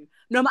in you.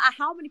 No matter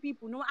how many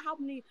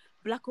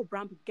black or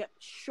brown people get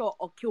shot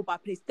or killed by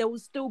police, they will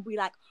still be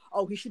like,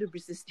 oh, he should have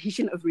resisted. He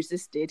shouldn't have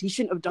resisted. He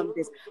shouldn't have done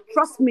this.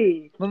 Trust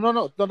me.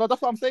 No.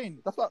 That's what I'm saying.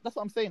 That's what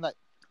I'm saying. Like,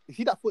 you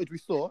see that footage we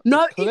saw?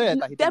 No,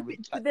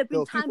 there've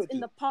been times in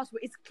the past where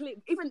it's clear.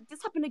 Even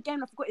this happened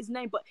again. I forgot his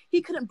name, but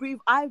he couldn't breathe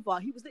either.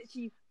 He was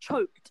literally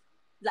choked.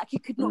 Like he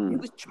could not. He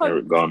was choked.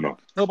 Eric Garner.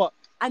 No, but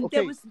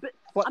there was.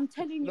 But I'm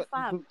telling you,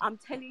 fam. I'm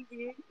telling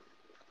you.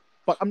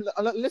 But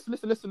listen.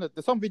 There's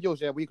some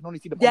videos where you can only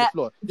see them on the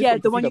floor.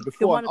 The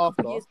one a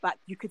couple years back,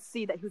 you could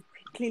see that he was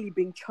clearly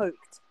being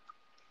choked.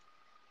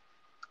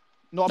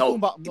 I'm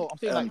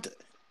saying like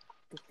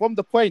from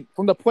the point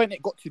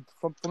it got to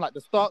from like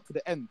the start to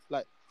the end,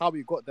 like how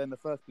we got there in the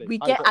first place.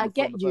 I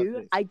get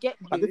you. Like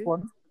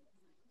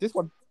this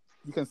one,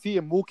 you can see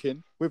him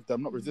walking with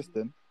them, not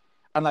resisting,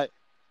 and like.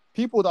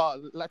 People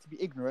that like to be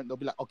ignorant, they'll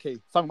be like, okay,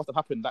 something must have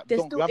happened. Like,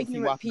 there's still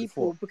ignorant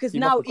people because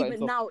now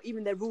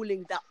even they're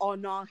ruling that, oh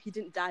no, he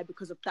didn't die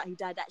because of that. He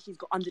died actually, he's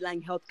got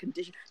underlying health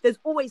condition. There's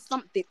always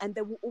something, and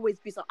there will always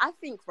be something. I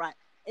think, right,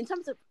 in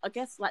terms of, I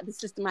guess, like the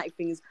systematic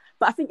things,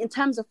 but I think in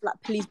terms of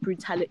like police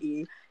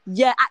brutality,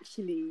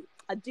 actually,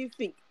 I do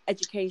think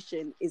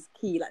education is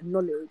key, like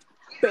knowledge.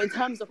 But in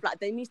terms of like,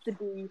 there needs to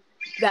be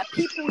that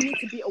people need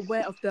to be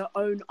aware of their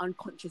own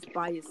unconscious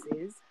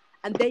biases.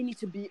 And they need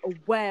to be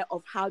aware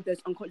of how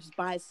those unconscious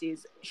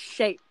biases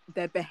shape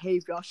their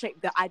behavior, shape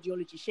their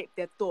ideology, shape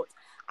their thoughts,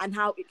 and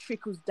how it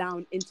trickles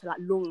down into like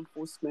law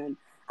enforcement.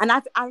 And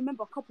I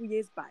remember a couple of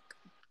years back,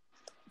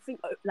 I think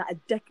like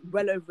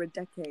well over a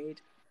decade,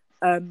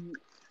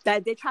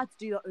 they tried to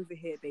do that over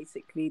here.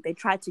 Basically, they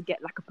tried to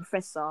get like a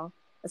professor,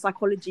 a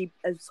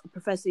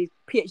professor,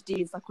 PhD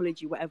in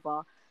psychology,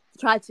 whatever,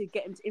 tried to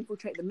get him to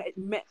infiltrate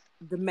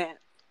the Met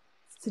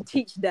to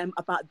teach them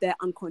about their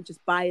unconscious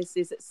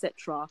biases,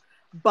 etc.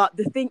 But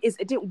the thing is,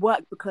 it didn't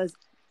work because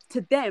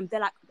to them,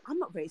 they're like, I'm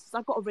not racist.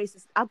 I've got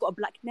a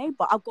black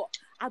neighbor. I've got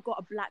a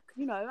black,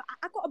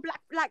 I got a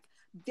black.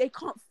 They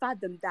can't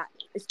fathom that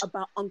it's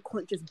about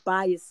unconscious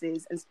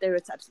biases and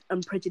stereotypes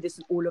and prejudice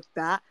and all of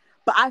that.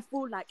 But I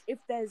feel like if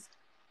there's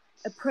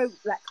a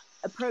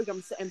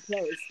program set in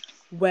place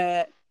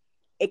where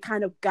it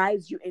kind of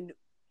guides you in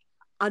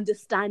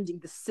understanding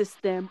the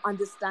system,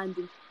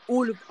 understanding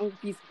all of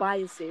these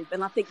biases,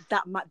 then I think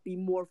that might be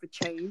more of a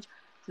change.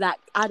 Like,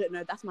 I don't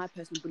know, that's my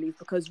personal belief,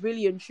 because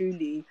really and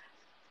truly,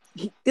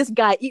 this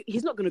guy,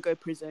 he's not going to go to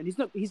prison.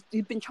 He's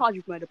been charged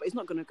with murder, but he's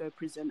not going to go to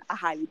prison. I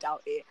highly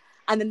doubt it.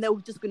 And then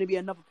there's just going to be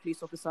another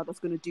police officer that's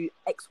going to do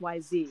X, Y,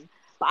 Z.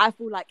 But I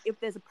feel like if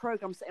there's a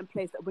program set in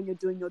place that when you're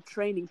doing your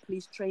training,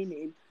 police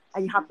training,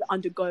 and you have to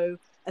undergo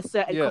a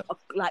certain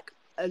like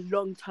a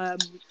long-term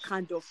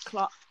kind of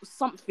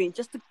something,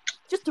 just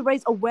just to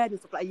raise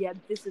awareness of like, yeah,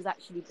 this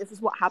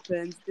is what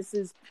happens. This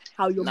is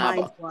how your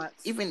mind but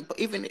works.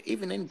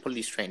 even in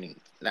police training,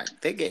 like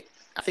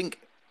I think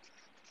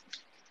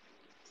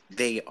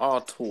they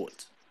are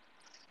taught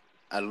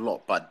a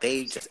lot, but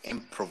they just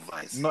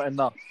improvise. Not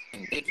enough.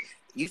 I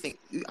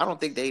don't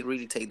think they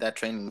really take that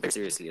training very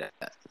seriously like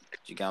that. Do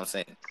you get what I'm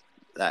saying?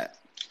 Like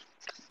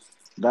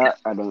That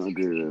I don't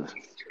agree with.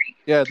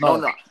 Yeah,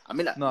 no. I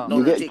mean, like, No.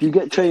 You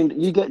get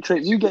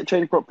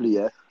trained properly.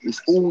 Yeah,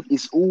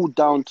 it's all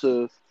down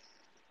to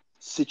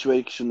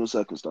situational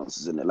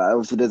circumstances, in it. Like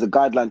obviously, there's a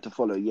guideline to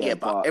follow. Yeah,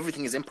 but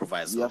everything is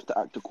improvised. You have to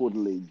act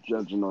accordingly,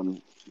 judging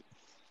on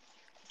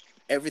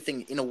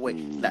everything in a way.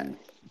 Like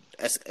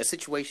a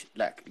situation,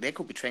 like they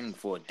could be training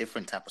for a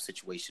different type of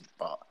situation,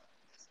 but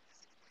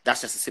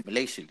that's just a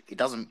simulation. It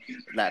doesn't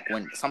like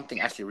when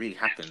something actually really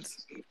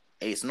happens,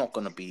 it's not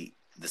gonna be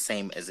the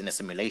same as in a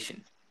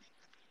simulation.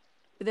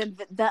 But then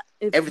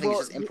everything is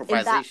just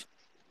improvisation.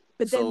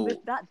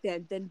 With that,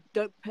 then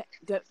don't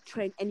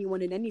train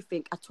anyone in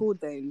anything at all.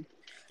 Then,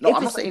 no, if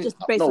I'm it's not saying just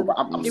based on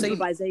I'm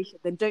improvisation,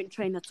 then don't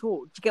train at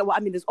all. Do you get what I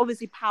mean? There's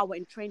obviously power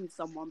in training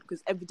someone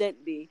because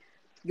evidently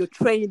you're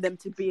training them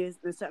to be in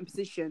a certain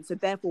position. So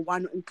therefore, why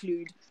not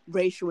include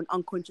racial and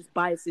unconscious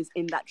biases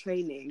in that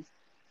training?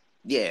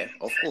 Yeah,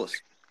 of course.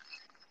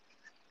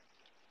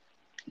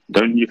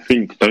 Don't you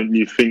think that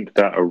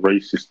a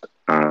racist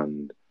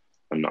and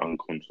an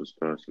unconscious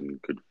person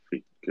could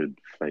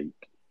fake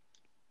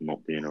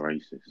not being a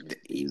racist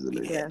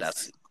easily? Yes.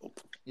 That's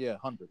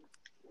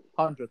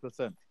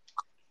 100%.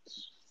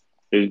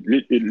 It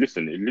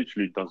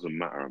literally doesn't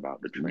matter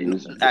about the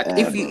training. Like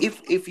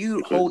if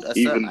you hold a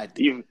certain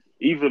idea,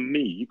 even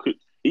me,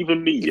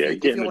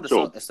 if you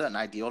hold a certain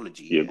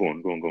ideology, go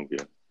on,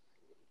 yeah.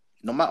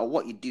 No matter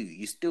what you do,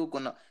 you're still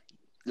gonna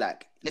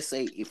like. Let's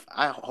say if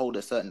I hold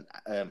a certain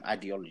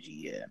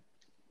ideology,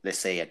 let's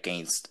say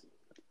against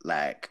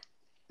like,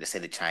 let's say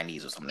the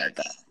Chinese or something like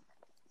that,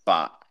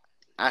 but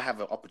I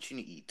have an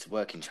opportunity to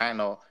work in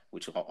China,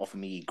 which will offer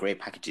me great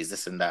packages,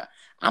 this and that.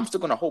 I'm still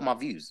gonna hold my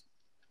views,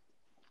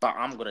 but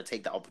I'm gonna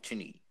take that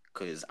opportunity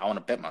because I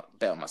want to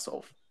bet on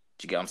myself.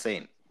 Do you get what I'm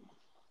saying?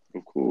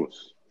 Of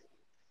course.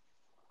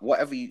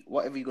 Whatever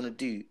you're gonna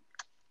do,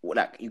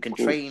 like you can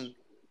train,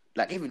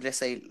 like even let's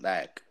say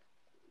like,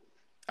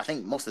 I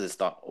think most of this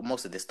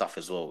stuff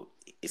as well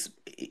it's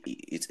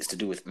to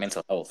do with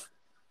mental health.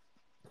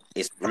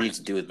 It's really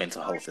to do with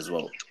mental health as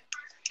well.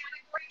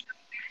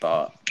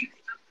 But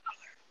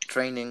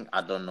training,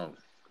 I don't know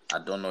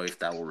if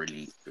that will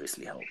really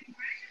seriously help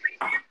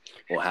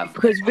or have,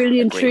 because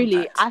really and truly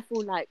impact. I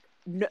feel like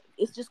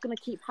it's just going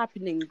to keep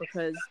happening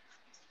because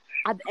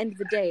at the end of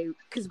the day,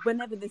 because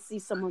whenever they see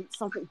something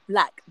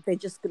black, they're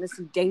just going to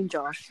see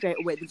danger straight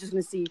away. They're just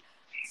going to see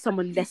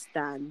someone less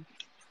than.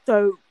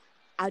 So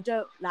I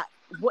don't like,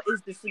 what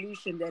is the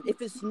solution then?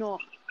 If it's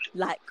not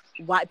like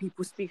white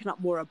people speaking up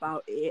more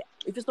about it,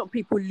 if it's not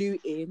people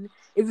looting,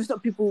 if it's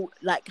not people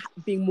like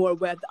being more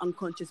aware of the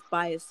unconscious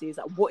biases,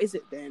 like what is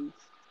it then?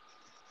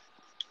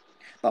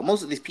 But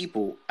most of these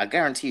people, I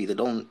guarantee you, they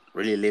don't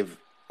really live,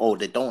 or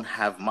they don't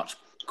have much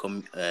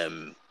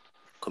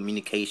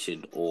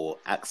communication or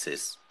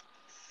access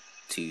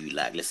to,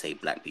 like, let's say,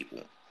 black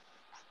people.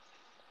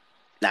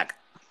 Like,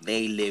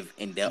 they live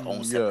in their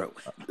own separate.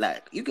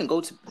 Like, you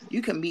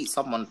can meet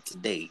someone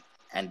today,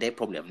 and they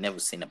probably have never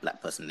seen a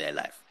black person in their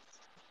life.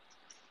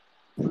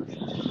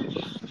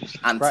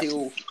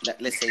 Until,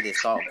 let's say, they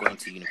start going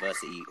to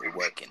university or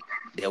working,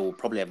 they will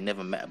probably have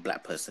never met a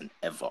black person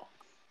ever.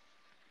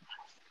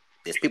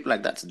 There's people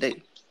like that today.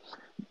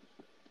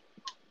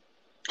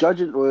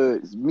 Judging,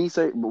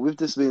 but with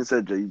this being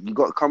said, Jay, you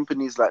got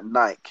companies like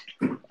Nike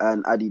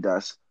and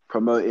Adidas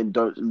promoting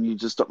you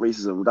just stop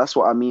racism. That's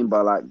what I mean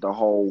by like the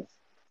whole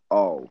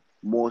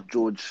more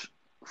George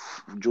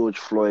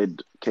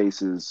Floyd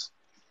cases.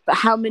 But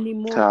how many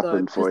more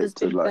happen for it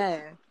to like?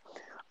 Bare.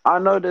 I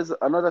know that's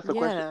the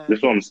question.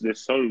 There's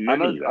so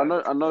many. I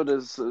know.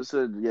 There's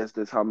yes.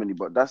 There's how many,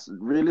 but that's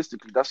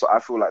realistically. That's what I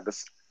feel like.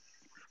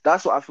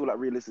 That's what I feel like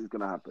realistically is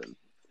gonna happen.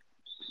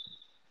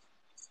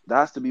 There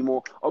has to be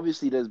more.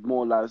 Obviously, there's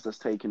more lives that's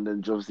taken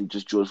than obviously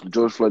just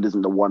George Floyd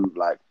isn't the one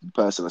like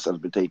person that's ever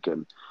been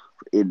taken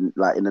in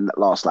the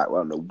last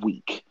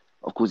week.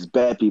 Of course, it's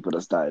bare people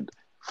that's died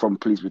from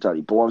police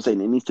brutality. But what I'm saying,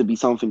 it needs to be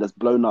something that's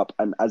blown up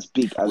and as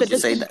big as. Would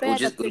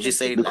you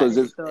say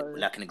because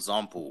like an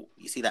example?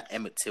 You see that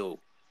Emmett Till,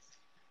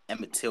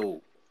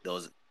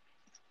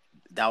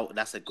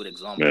 that's a good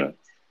example. Yeah.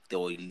 There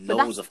were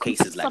loads of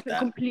cases like that.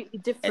 Completely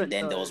different. And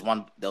then there was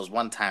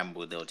one time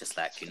where they were just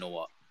like, you know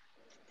what,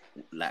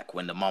 like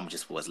when the mom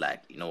just was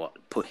like, you know what,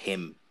 put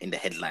him in the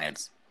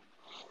headlines.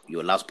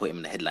 You're allowed to put him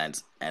in the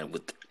headlines and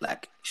with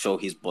like show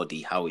his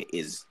body how it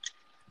is,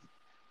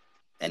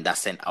 and that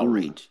sent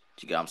outrage.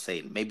 Do you get what I'm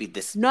saying? Maybe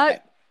this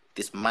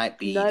might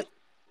be.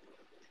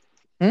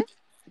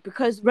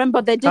 Because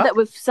remember, they did that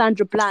with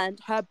Sandra Bland.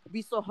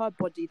 We saw her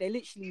body. They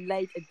literally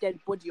laid a dead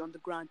body on the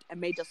ground and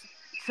made us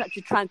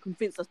try and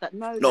convince us that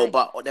no.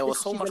 But there was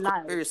so much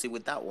conspiracy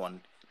with that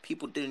one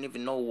people didn't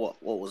even know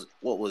what was.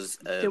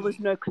 There was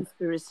no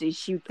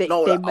conspiracy. They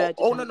no, murdered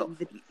her. No.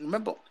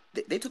 Remember,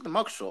 they took the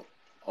mugshot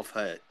of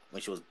her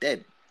when she was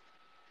dead.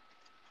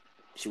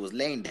 She was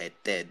laying there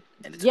dead,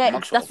 and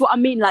that's what I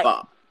mean. Like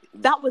but,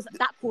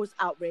 that caused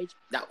outrage.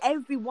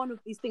 Every one of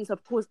these things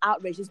have caused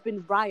outrage. There's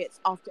been riots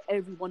after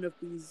every one of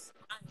these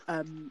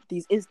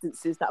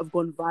instances that have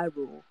gone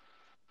viral.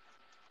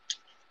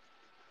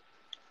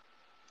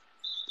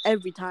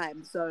 Every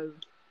time, so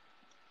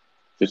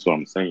this is what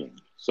I'm saying.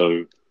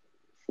 So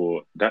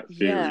for that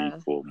theory,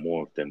 for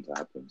more of them to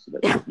happen, so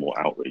that there's more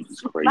outrage, is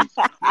crazy.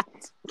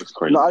 It's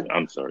crazy. No,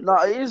 I'm sorry. No,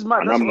 it is mad.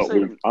 And That's I'm what not.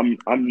 saying.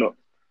 I'm not.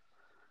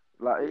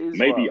 Like, it is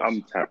Maybe wild.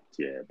 I'm tapped,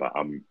 yeah, but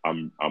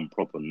I'm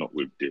proper not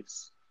with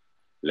this.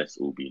 Let's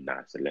all be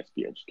nice and let's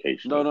be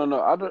educational.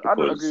 No. I don't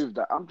agree with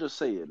that. I'm just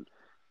saying,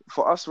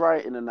 for us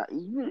writing and that,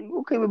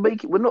 okay, we're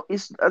making. We're not.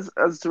 It's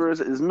as Teresa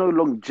said, there's no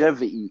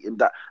longevity in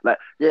that. Like,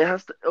 yeah, it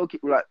has to. Okay,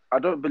 like I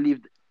don't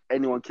believe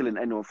anyone killing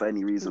anyone for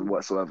any reason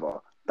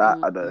whatsoever. That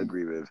I don't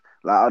agree with.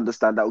 Like, I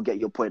understand that will get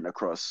your point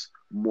across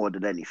more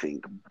than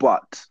anything,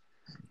 but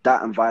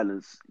that and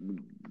violence,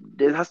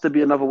 there has to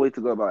be another way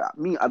to go about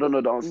it. I don't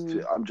know the answer to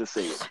it. I'm just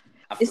saying.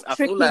 It's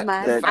tricky, like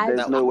man.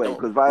 There's no way,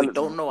 because violence. We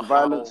don't know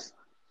violence. how.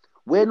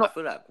 We're not. I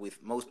feel like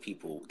with most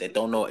people, they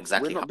don't know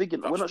exactly. We're not big.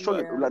 We're not strong.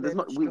 Yeah, like, there's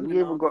not. We strong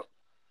haven't got.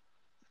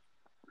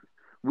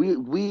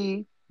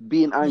 We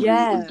being angry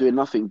is doing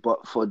nothing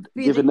but for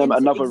giving them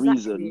another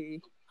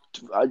reason.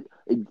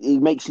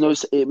 It makes no.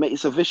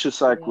 It's a vicious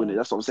cycle in it.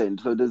 That's what I'm saying.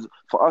 So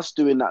for us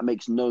doing that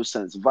makes no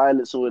sense.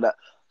 Violence, all of that.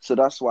 So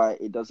that's why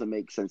it doesn't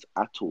make sense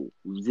at all.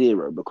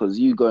 Zero. Because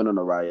you going on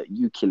a riot,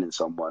 you killing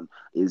someone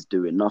is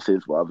doing nothing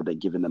other than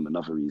giving them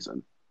another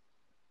reason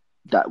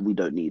that we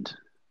don't need.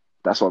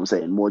 That's what I'm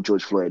saying. More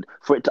George Floyd.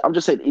 I'm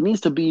just saying it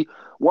needs to be.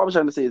 What I'm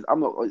trying to say is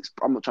I'm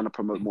not trying to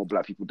promote more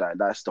black people dying.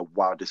 That's the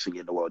wildest thing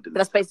in the world.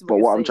 That's basically. But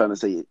what I'm trying to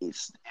say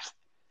is,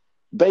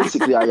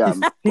 basically, I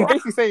am. He's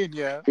basically saying,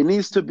 it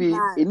needs to be.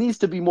 It needs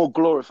to be more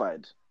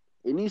glorified.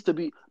 It needs to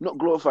be not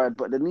glorified,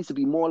 but there needs to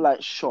be more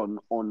light shone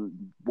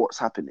on what's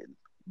happening.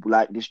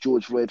 Like this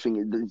George Floyd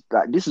thing,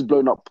 like this is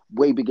blown up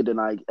way bigger than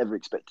I ever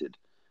expected.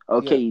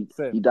 Okay,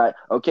 he died.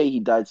 Okay, he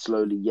died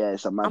slowly. Yeah,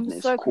 it's a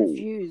madness. I'm so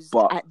confused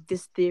at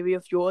this theory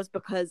of yours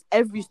because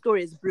every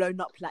story is blown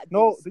up like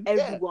this.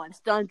 Everyone,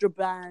 Sandra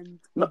Bland.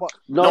 But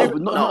not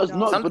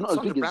as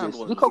big as this.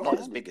 Look how not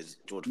as big as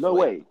George Floyd. No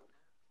way.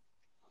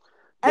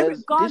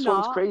 Eric Garner, this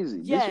one's crazy.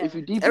 Yeah.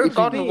 Eric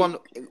Garner one,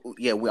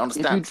 yeah, we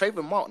understand.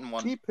 Trayvon Martin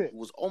one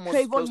was almost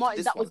Trayvon close Martin,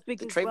 to this that one. was big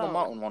the as Trayvon well.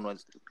 Martin one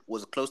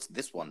was close to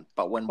this one,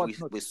 but when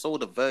we saw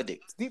the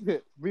verdict, deep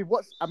hit. We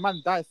watched a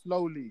man die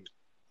slowly.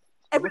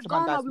 Eric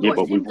Garner, yeah,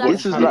 but we've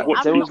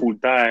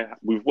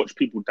watched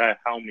people die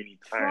how many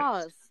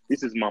times? Trust.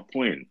 This is my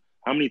point.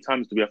 How many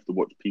times do we have to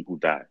watch people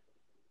die?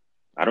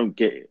 I don't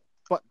get it.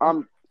 But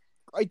I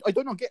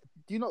don't get.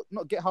 Do you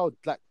not get how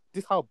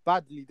how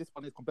badly this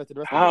one is compared to the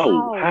rest?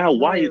 How?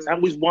 Why is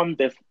one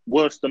death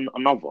worse than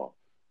another?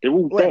 They're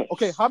all deaths.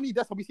 Okay, how many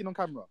deaths have we seen on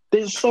camera?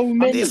 There's so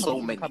many. There's so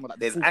many.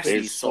 There's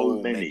actually so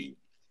many.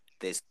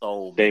 There's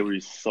so many. There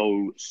is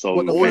so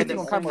all many. of them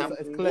on camera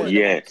is clear.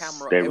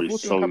 Yes, there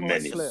is so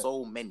many.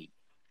 So many.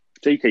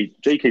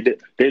 JK,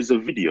 there's a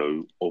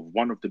video of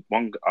one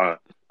guy,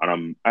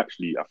 and I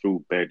feel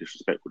bare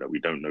disrespectful that we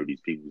don't know these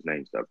people's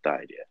names that have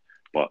died yet.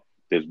 But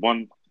there's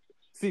one.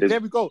 See, there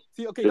we go.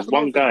 See, okay, there's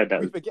one guy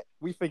that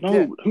we forget.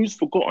 No, who's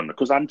forgotten?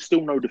 Because I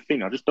still know the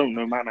thing. I just don't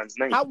know my man's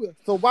name.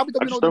 So why we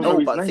don't know the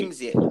name? But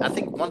things, I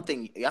think one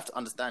thing you have to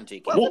understand,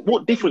 JK.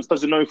 What difference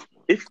does it know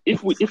if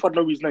I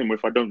know his name or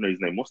if I don't know his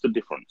name? What's the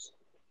difference?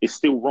 It's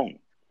still wrong.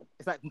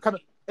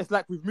 It's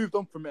like we've moved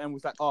on from it and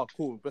was like, oh,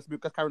 cool, let's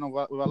carry on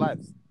with our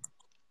lives.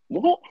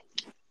 What?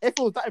 If it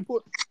was that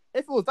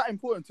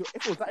important to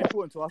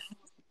us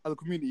as a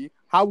community,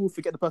 how will we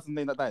forget the person's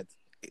name that died?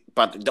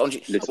 But don't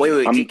you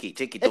wait,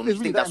 Jakey, don't you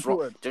think that's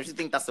wrong? Don't you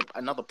think that's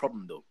another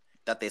problem though?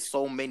 That there's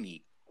so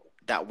many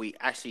that we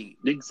actually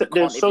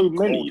there's so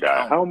many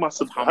that how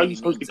are you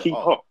supposed to keep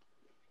up?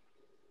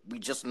 We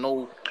just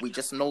know the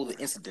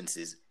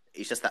incidences.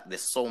 It's just that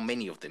there's so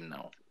many of them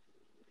now.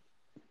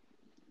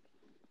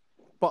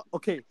 But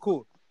okay,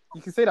 cool.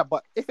 You can say that,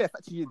 but if it's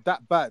actually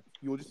that bad,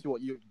 you'll just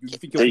you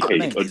think you're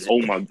JK,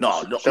 oh my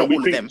no, not all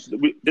of them.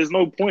 There's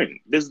no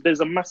point. There's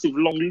a massive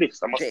long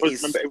list. Am I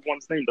supposed to remember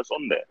everyone's name that's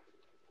on there?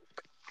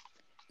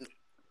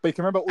 But you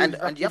can remember all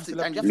and you have to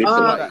listen,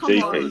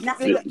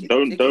 JK,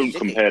 don't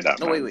compare that.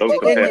 No, wait, don't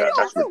compare that.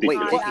 That's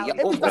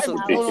ridiculous. Also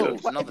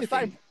ridiculous. Another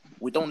thing.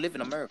 We don't live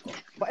in America.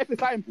 But if it's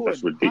that important,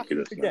 that's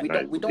ridiculous.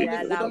 We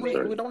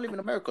don't live in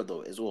America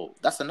though as well.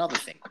 That's another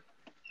thing.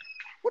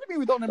 What do you mean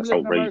we don't live That's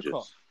in outrageous.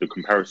 America? The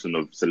comparison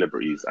of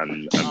celebrities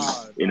and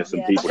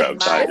innocent people that have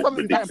died is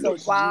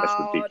ridiculous.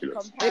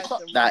 That's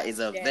ridiculous. That is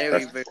a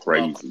very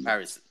crazy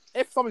comparison.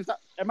 If something's that,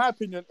 in my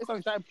opinion, if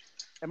something's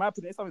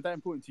that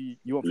important to you,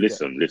 you won't forget.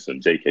 Listen,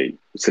 JK.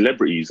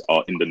 Celebrities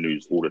are in the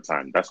news all the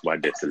time. That's why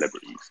they're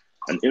celebrities.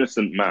 An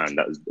innocent man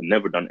that has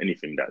never done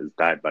anything that has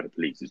died by the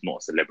police is not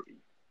a celebrity.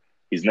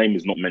 His name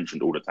is not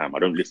mentioned all the time. I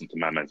don't listen to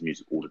my man's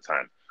music all the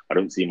time. I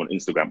don't see him on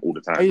Instagram all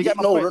the Oh, time. you get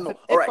my No, point? no, no. If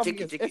All right, something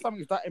Jiggy, is- Jiggy. if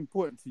something is that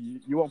important to you,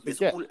 you won't It's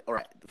forget. all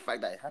right. The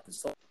fact that it happens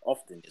so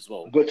often as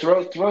well. But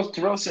Terrell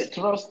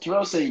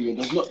saying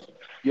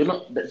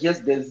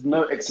there's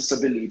no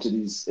accessibility to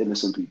these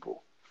innocent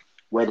people.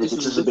 Where there's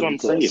This is what I'm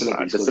accessibility to saying.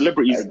 Like,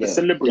 celebrities. the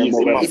celebrities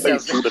in my It's a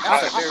face all the very,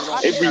 time. it's a very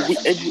wrong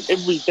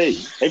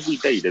Every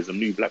day, there's a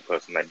new black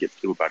person that gets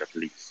killed by the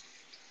police.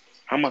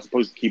 How am I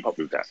supposed to keep up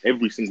with that?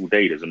 Every single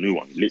day, there's a new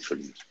one.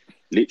 Literally.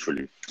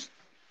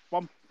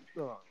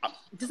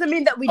 Doesn't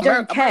mean that we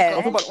don't care.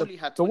 America only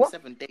had the what?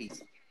 27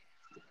 days.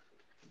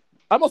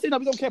 I'm not saying that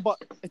we don't care, but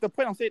it's the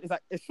point I'm saying is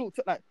like it's short.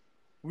 Like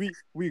we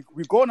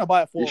go on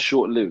about it for It's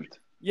short lived.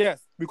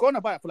 yes, we go on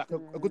about it for like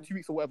a good 2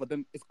 weeks or whatever.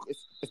 Then it's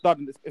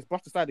done. It's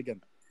brushed aside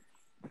again.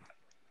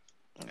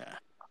 Yeah.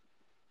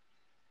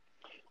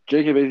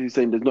 JK basically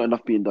saying there's not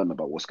enough being done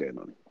about what's going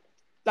on.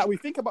 Like we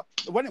think about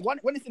when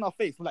it's in our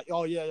face, we're like,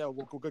 oh yeah,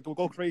 we'll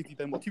go crazy.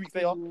 Then what? 2 weeks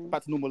later,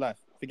 back to normal life.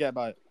 Forget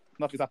about it.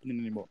 Nothing's happening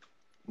anymore.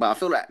 But I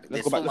feel like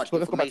there's go so back- much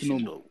let's go back to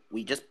information, normal. though.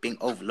 We just being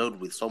overloaded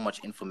with so much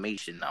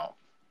information now.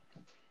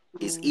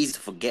 It's easy to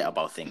forget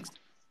about things.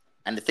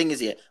 And the thing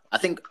is, yeah, I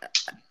think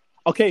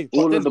Okay, but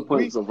All then of the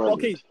points are valid.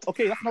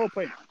 Okay, that's another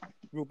point.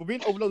 We're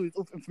being overloaded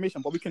with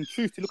information, but we can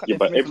choose to look at Yeah, the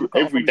but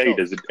information. every day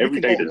there's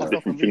a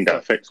different thing that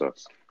affects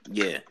us.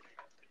 yeah.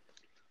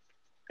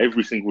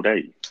 Every single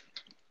day.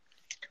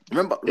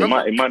 Remember, It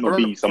might not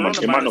be someone.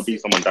 It might not coronavirus be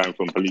someone dying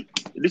from police.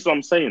 This is what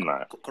I'm saying.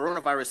 Like,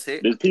 Coronavirus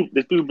hit. there's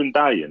people been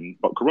dying,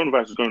 but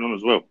coronavirus is going on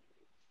as well.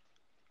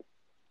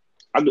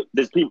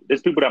 There's people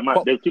that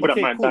might die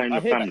in I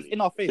your hear that family. it's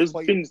in our face. There's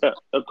But things that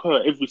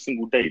occur every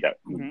single day that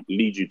Mhm.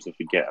 lead you to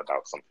forget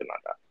about something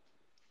like that.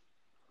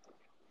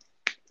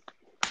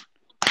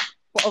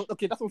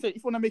 okay, that's what I'm saying.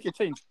 If you want to make a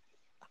change,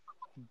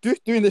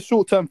 just doing the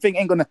short term thing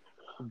ain't gonna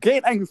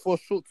getting angry for a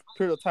short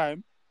period of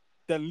time,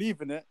 then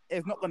leaving it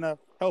is not gonna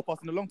help us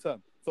in the long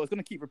term. So it's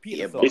gonna keep repeating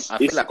Yeah, itself. but I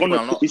feel like people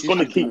are not- It's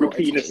gonna people keep are not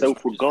repeating educated itself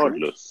as much.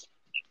 regardless.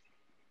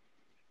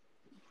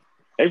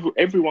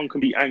 Everyone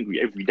can be angry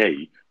every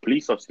day.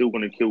 Police are still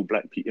going to kill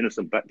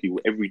innocent black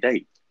people every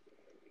day.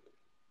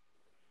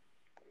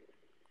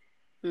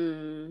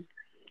 Hmm.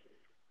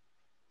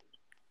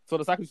 So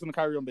the cycle's gonna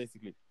carry on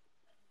basically.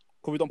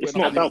 Because we don't put It's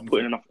enough not about energy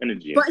putting into it. enough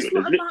energy But into it's it.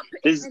 not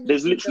about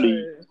There's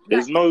literally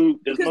there's no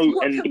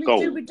end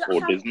goal,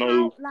 or there's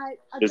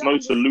no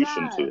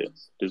solution to it.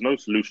 There's no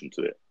solution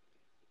to it.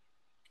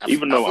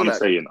 Even though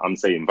I'm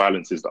saying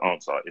violence is the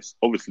answer, it's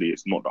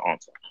not the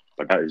answer,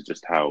 but that is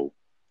just how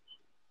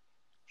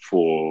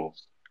for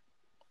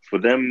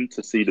them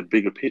to see the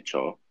bigger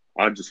picture.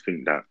 I just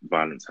think that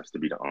violence has to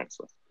be the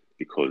answer,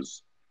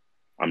 because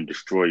I'm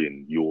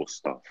destroying your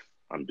stuff.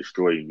 I'm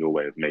destroying your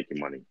way of making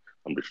money.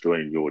 I'm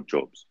destroying your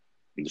jobs.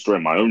 I'm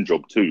destroying my own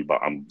job too,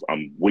 but I'm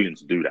willing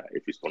to do that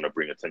if it's going to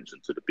bring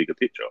attention to the bigger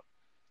picture.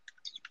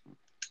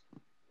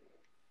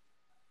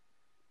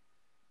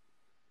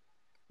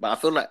 But I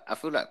feel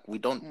like we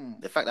don't.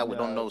 The fact that we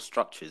don't know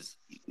structures,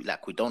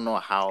 like we don't know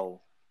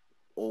how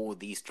all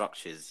these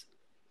structures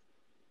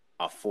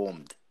are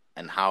formed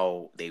and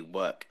how they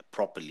work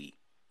properly,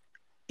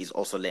 is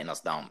also letting us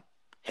down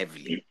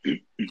heavily.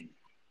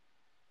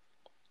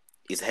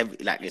 It's heavy.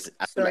 Like it's.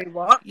 I feel Sorry, like,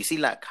 what? you see,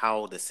 like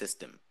how the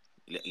system.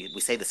 We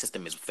say the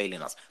system is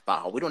failing us,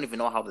 but we don't even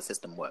know how the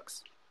system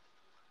works.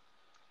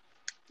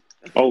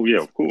 Oh yeah,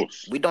 of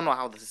course. We don't know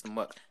how the system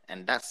works,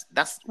 and that's.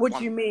 What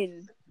do you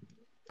mean?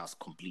 Us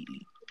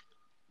completely.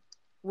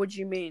 What do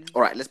you mean?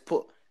 All right, let's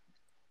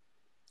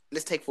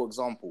take for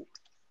example,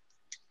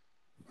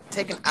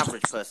 take an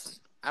average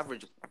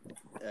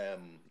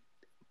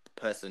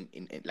person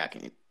in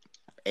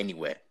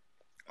anywhere,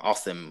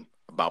 ask them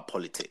about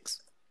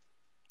politics.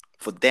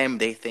 For them,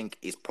 they think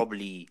it's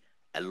probably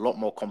a lot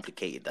more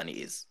complicated than it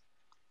is.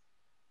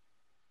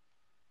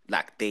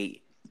 Like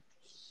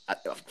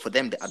for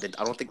them, I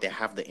don't think they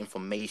have the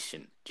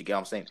information. Do you get what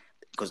I'm saying?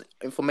 Because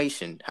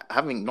information,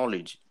 having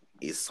knowledge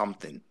is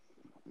something.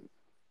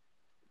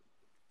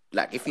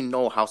 Like if you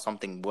know how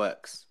something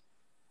works,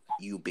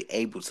 you'll be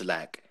able to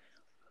like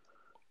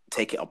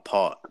take it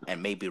apart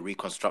and maybe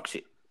reconstruct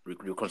it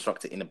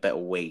in a better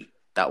way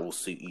that will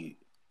suit you.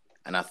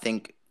 And I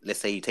think, let's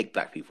say you take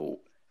black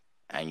people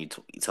and you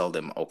tell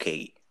them,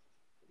 okay,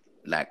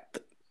 like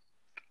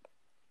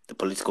the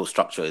political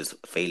structure is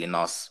failing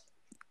us,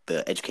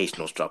 the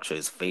educational structure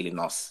is failing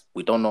us.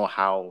 We don't know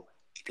how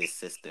these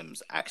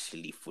systems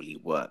actually fully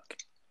work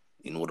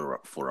in order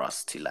for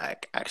us to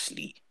like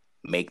actually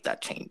make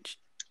that change.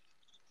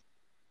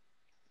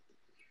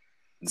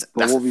 But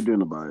what are we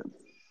doing about it?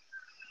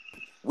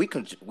 We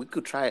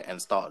could try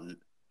and start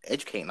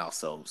educating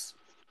ourselves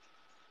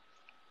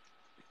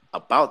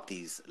about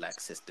these like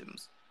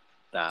systems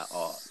that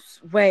are.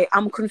 Wait,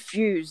 I'm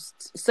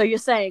confused. So you're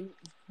saying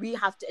we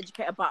have to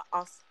educate about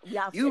us? We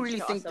have to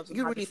educate ourselves on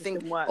how the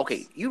system works?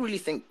 Okay, you really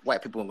think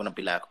white people are gonna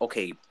be like,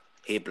 okay,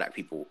 here, black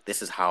people,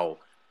 this is how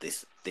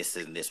this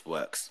and this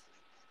works?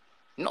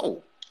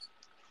 No.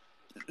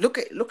 Look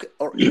at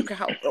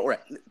how. All right,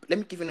 let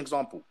me give you an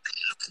example.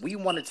 We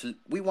wanted to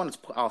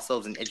put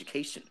ourselves in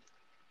education.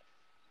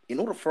 In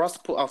order for us to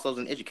put ourselves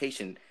in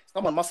education,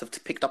 Someone must have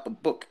picked up a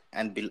book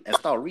and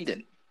start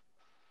reading.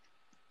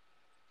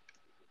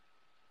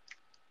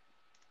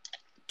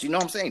 Do you know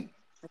what I'm saying?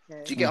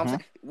 Okay. Do you get what I'm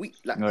saying? We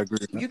like I agree.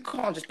 you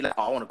can't just be like,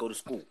 oh, I want to go to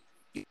school.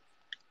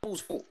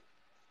 School's full.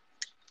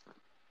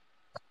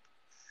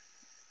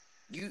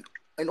 You,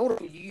 in order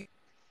for you,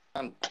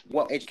 and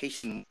what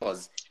education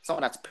was,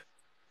 someone that's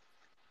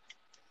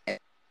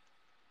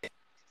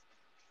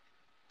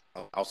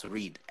also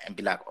read and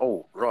be like,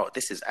 oh, bro,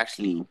 this is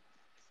actually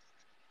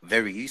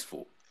very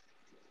useful.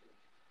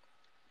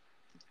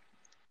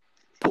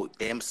 Put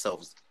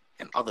themselves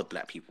and other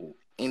black people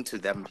into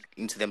them,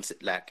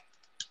 like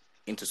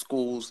into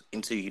schools,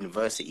 into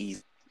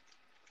universities,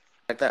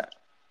 like that.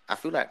 I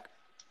feel like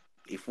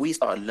if we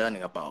start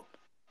learning about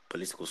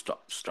political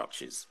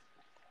structures,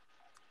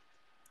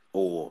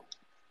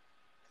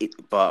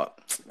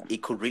 but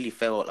it could really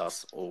fail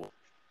us, or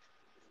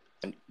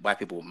why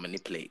people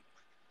manipulate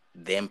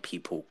them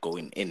people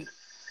going in.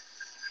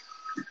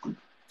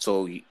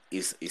 So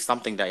it's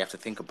something that you have to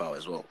think about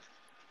as well.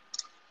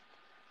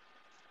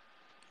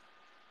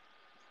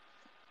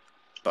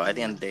 But at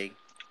the end of the day,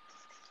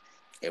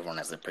 everyone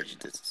has their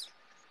prejudices.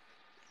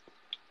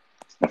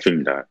 I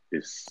think that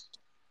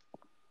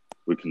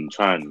we can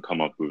try and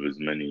come up with as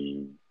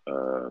many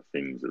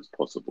things as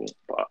possible,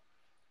 but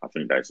I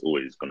think that it's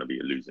always going to be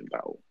a losing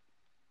battle.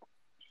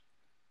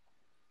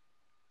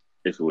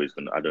 It's always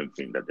going to, I don't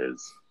think that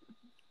there's,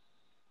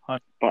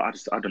 but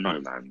I don't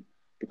know, man.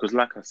 Because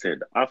like I said,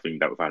 I think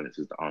that violence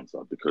is the answer,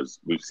 because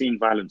we've seen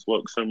violence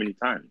work so many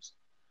times.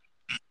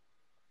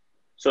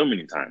 So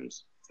many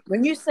times.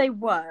 When you say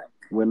work,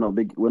 we're not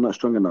big. We're not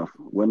strong enough.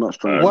 We're not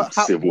strong enough.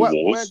 Civil wars.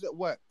 Where's it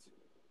worked?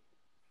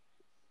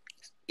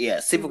 Yeah,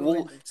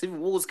 civil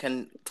wars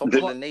can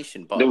topple a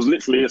nation, but there was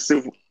literally a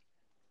civil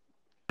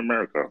in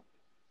America.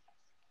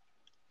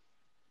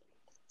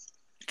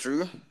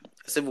 True.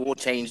 A civil war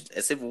changed.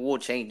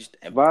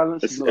 And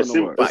violence is not going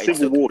to work. A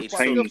civil war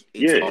changed.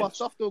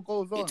 Stuff still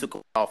goes on. It took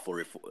a while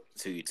for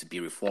to be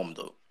reformed,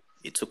 though.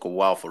 It took a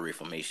while for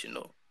reformation,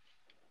 though.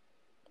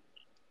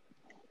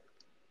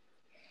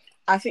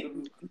 I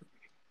think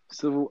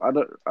civil. I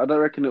don't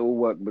reckon it will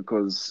work,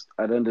 because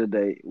at the end of the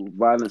day,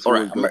 violence. All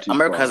right,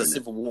 America has a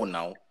civil war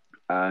now,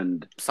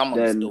 and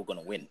someone's still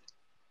gonna win.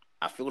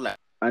 I feel like,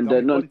 and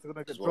then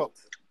gonna get dropped.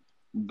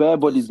 Bare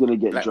body's gonna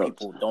get black dropped.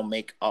 People don't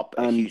make up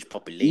a huge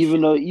population.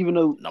 Even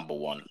though number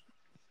one.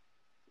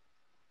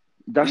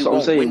 That's what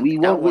I'm saying. We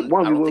won't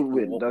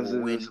win. That's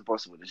win.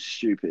 impossible. It's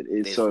stupid.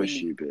 It's so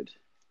stupid.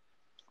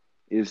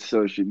 It's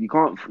so stupid. You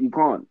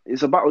can't.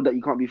 It's a battle that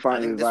you can't be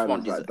fighting with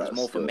violence like that. It's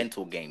more of a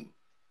mental game.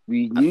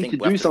 We need to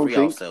do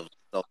something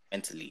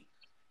mentally.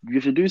 You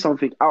have to do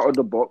something out of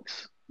the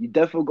box. You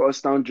definitely got to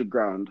stand your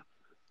ground.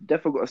 You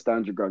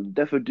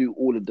definitely do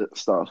all of that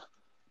stuff.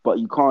 But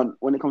you can't,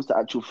 when it comes to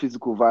actual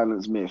physical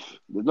violence myth,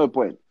 there's no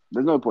point.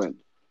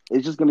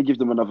 It's just going to give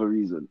them another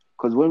reason.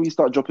 Because when we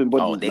start dropping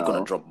bodies they're going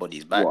to drop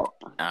bodies back. What?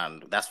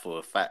 And that's for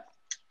a fact.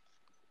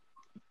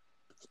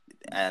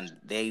 And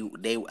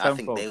I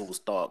think they will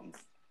start,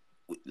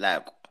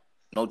 like,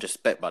 no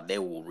disrespect, but they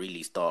will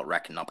really start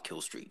racking up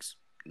kill streaks.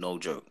 No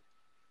joke.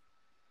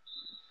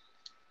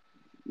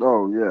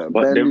 Oh, yeah.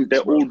 But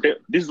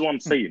this is what I'm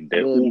saying.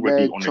 They're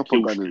already on a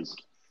kill streak.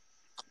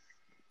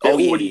 They're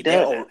already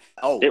there.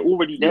 They're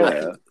already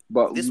there.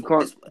 But you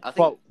can't. I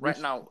think right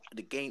now,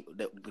 the game,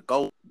 the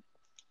goal,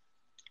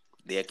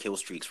 they're kill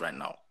streaks right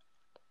now,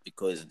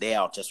 because they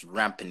are just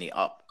ramping it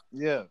up.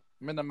 Yeah,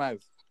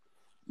 minimize.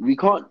 We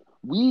can't.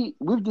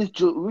 With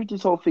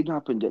this whole thing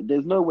happened,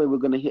 there's no way we're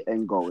gonna hit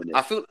end goal in it.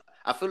 I feel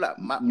like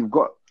you've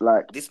got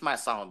like this might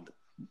sound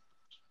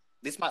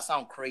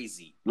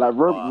crazy. Like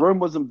Rome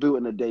wasn't built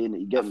in a day, and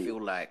you get me. I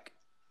feel like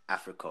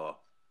Africa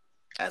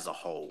as a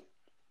whole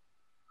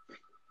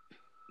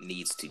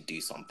needs to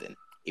do something.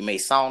 It may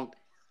sound,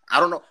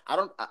 I don't know.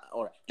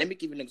 Or let me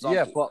give you an example.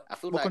 Yeah, but I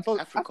feel like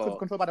Africa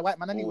controlled by the white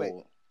man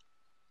anyway.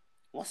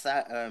 What's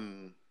that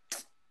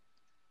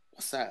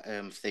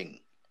thing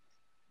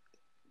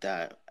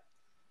that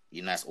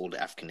unites all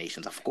the African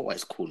nations? I forgot what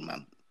it's called,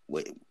 man.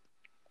 Wait.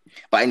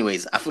 But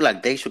anyways, I feel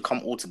like they should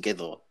come all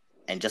together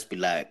and just be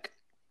like,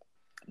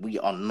 we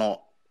are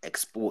not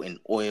exporting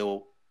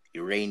oil,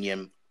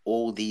 uranium,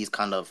 all these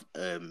kind of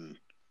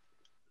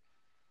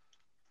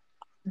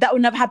that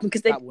will never happen,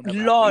 because they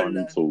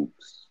Money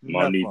talks.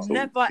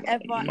 Never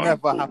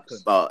happen.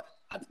 But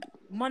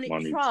money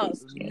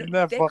trust.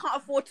 Never. They can't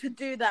afford to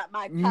do that,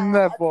 man.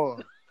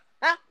 Never.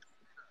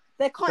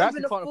 They can't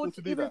even afford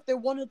to do that. If they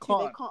wanted to,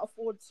 they can't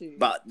afford to.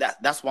 But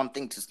that's one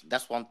thing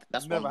that's one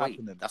way.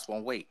 Happening. That's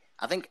one way.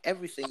 I think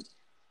everything.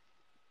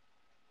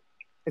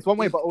 It's one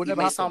way, but it will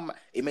never happen.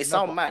 It may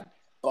sound mad,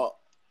 but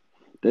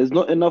there's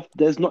not enough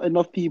people there's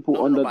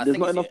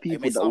not enough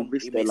people that will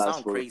risk their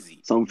lives for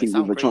something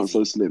with a chance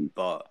so slim.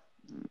 But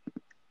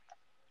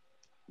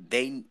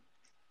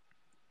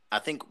I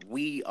think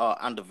we are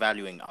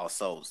undervaluing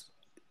ourselves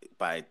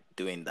by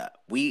doing that.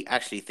 We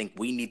actually think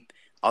we need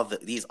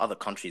these other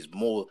countries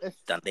more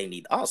than they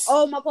need us.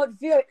 Oh my God,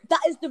 Vio, that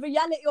is the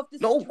reality of the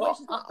No,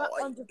 situation.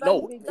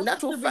 no, in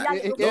actual fact,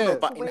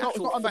 but in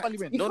actual fact,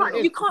 no.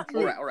 You can't.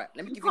 All right.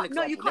 Let me give you an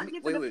example. No, you can't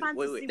live in a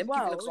fantasy Let me give you an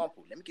world.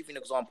 example. Let me give you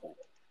an example.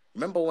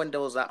 Remember when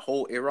there was that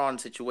whole Iran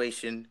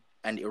situation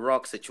and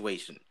Iraq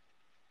situation,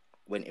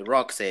 when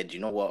Iraq said, you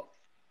know what,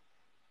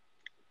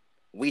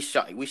 we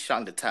shutting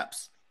the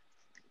taps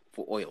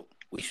for oil.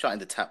 We shutting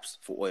the taps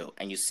for oil,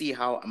 and you see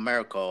how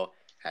America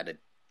had a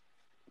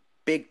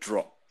big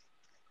drop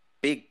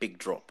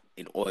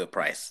in oil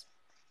price.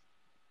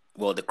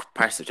 Well, the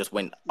price just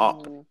went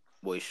up.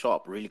 Well, it shot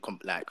up really.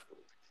 I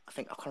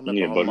think I can't remember.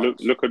 Yeah, how but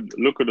much. look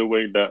at the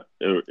way that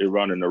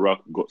Iran and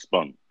Iraq got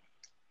spun.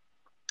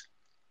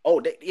 Oh,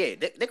 they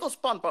got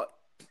spun, but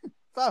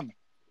fam,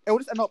 it will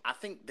just end up. I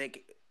think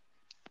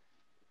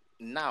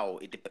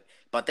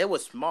but they were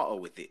smarter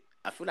with it.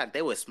 I feel like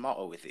they were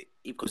smarter with it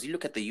because you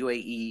look at the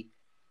UAE,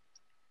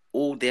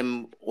 all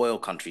them oil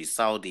countries,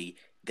 Saudi.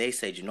 They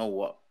said, you know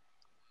what?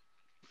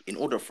 In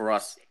order for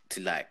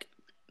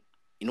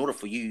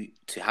you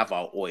to have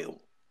our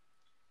oil,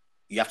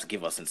 you have to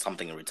give us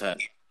something in return.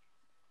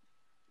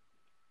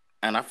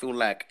 And I feel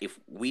like if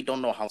we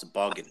don't know how to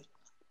bargain,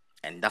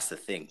 and that's the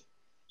thing.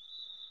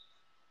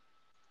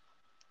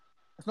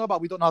 It's not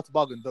about we don't know how to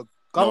bargain. The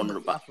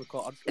government in Africa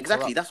are just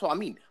exactly. corrupt. That's what I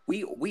mean.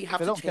 We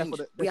have to change.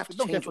 We have to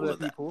change all of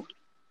that.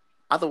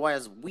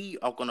 Otherwise, we're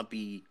gonna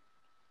be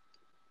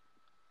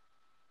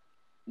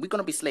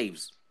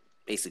slaves,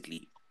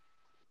 basically,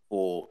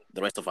 for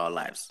the rest of our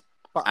lives.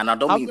 But and I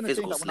don't mean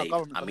physical slaves.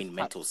 I mean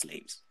mental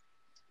slaves.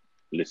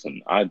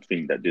 Listen, I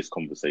think that this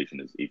conversation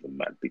is even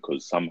mad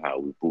because somehow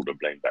we brought the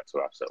blame back to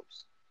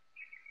ourselves.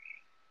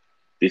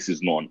 This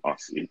is not on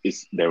us.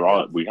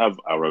 We have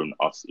our own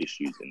us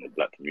issues in the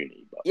black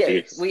community, but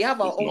we have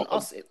our own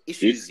us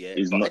issues. This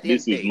is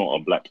not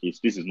a black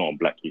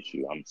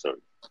issue. I'm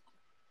sorry.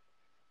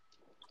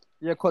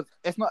 Yeah, because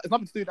it's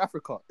nothing to do with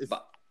Africa. It's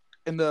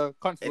in the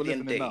country we're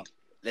living in now.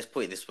 Let's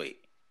put it this way: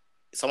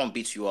 if someone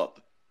beats you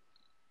up,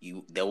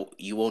 you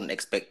won't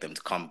expect them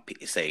to come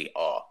say,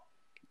 "Oh,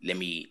 let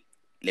me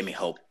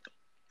help,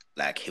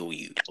 like heal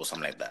you" or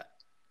something like that.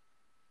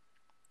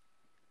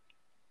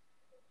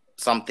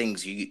 Some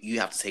things you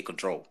have to take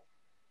control,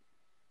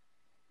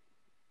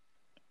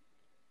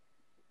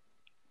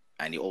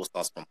 and it all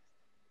starts from.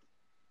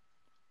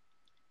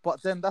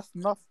 But then that's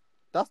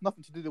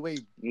nothing to do with the way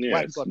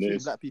white people are treating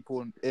black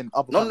people in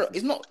other countries. No,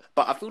 it's not.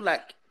 But I feel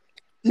like.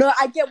 No,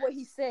 I get what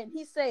he's saying.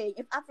 He's saying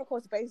if Africa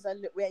was based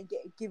on, look, we ain't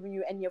giving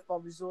you any of our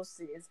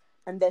resources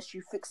unless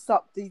you fix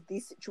up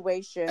these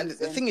situations. And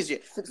the thing is,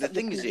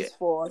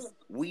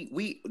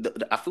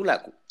 I feel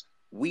like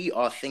we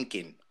are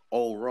thinking,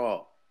 oh,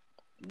 raw.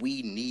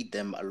 We need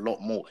them a lot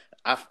more.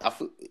 I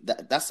feel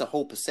that's the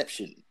whole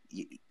perception.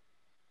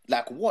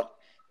 Like, what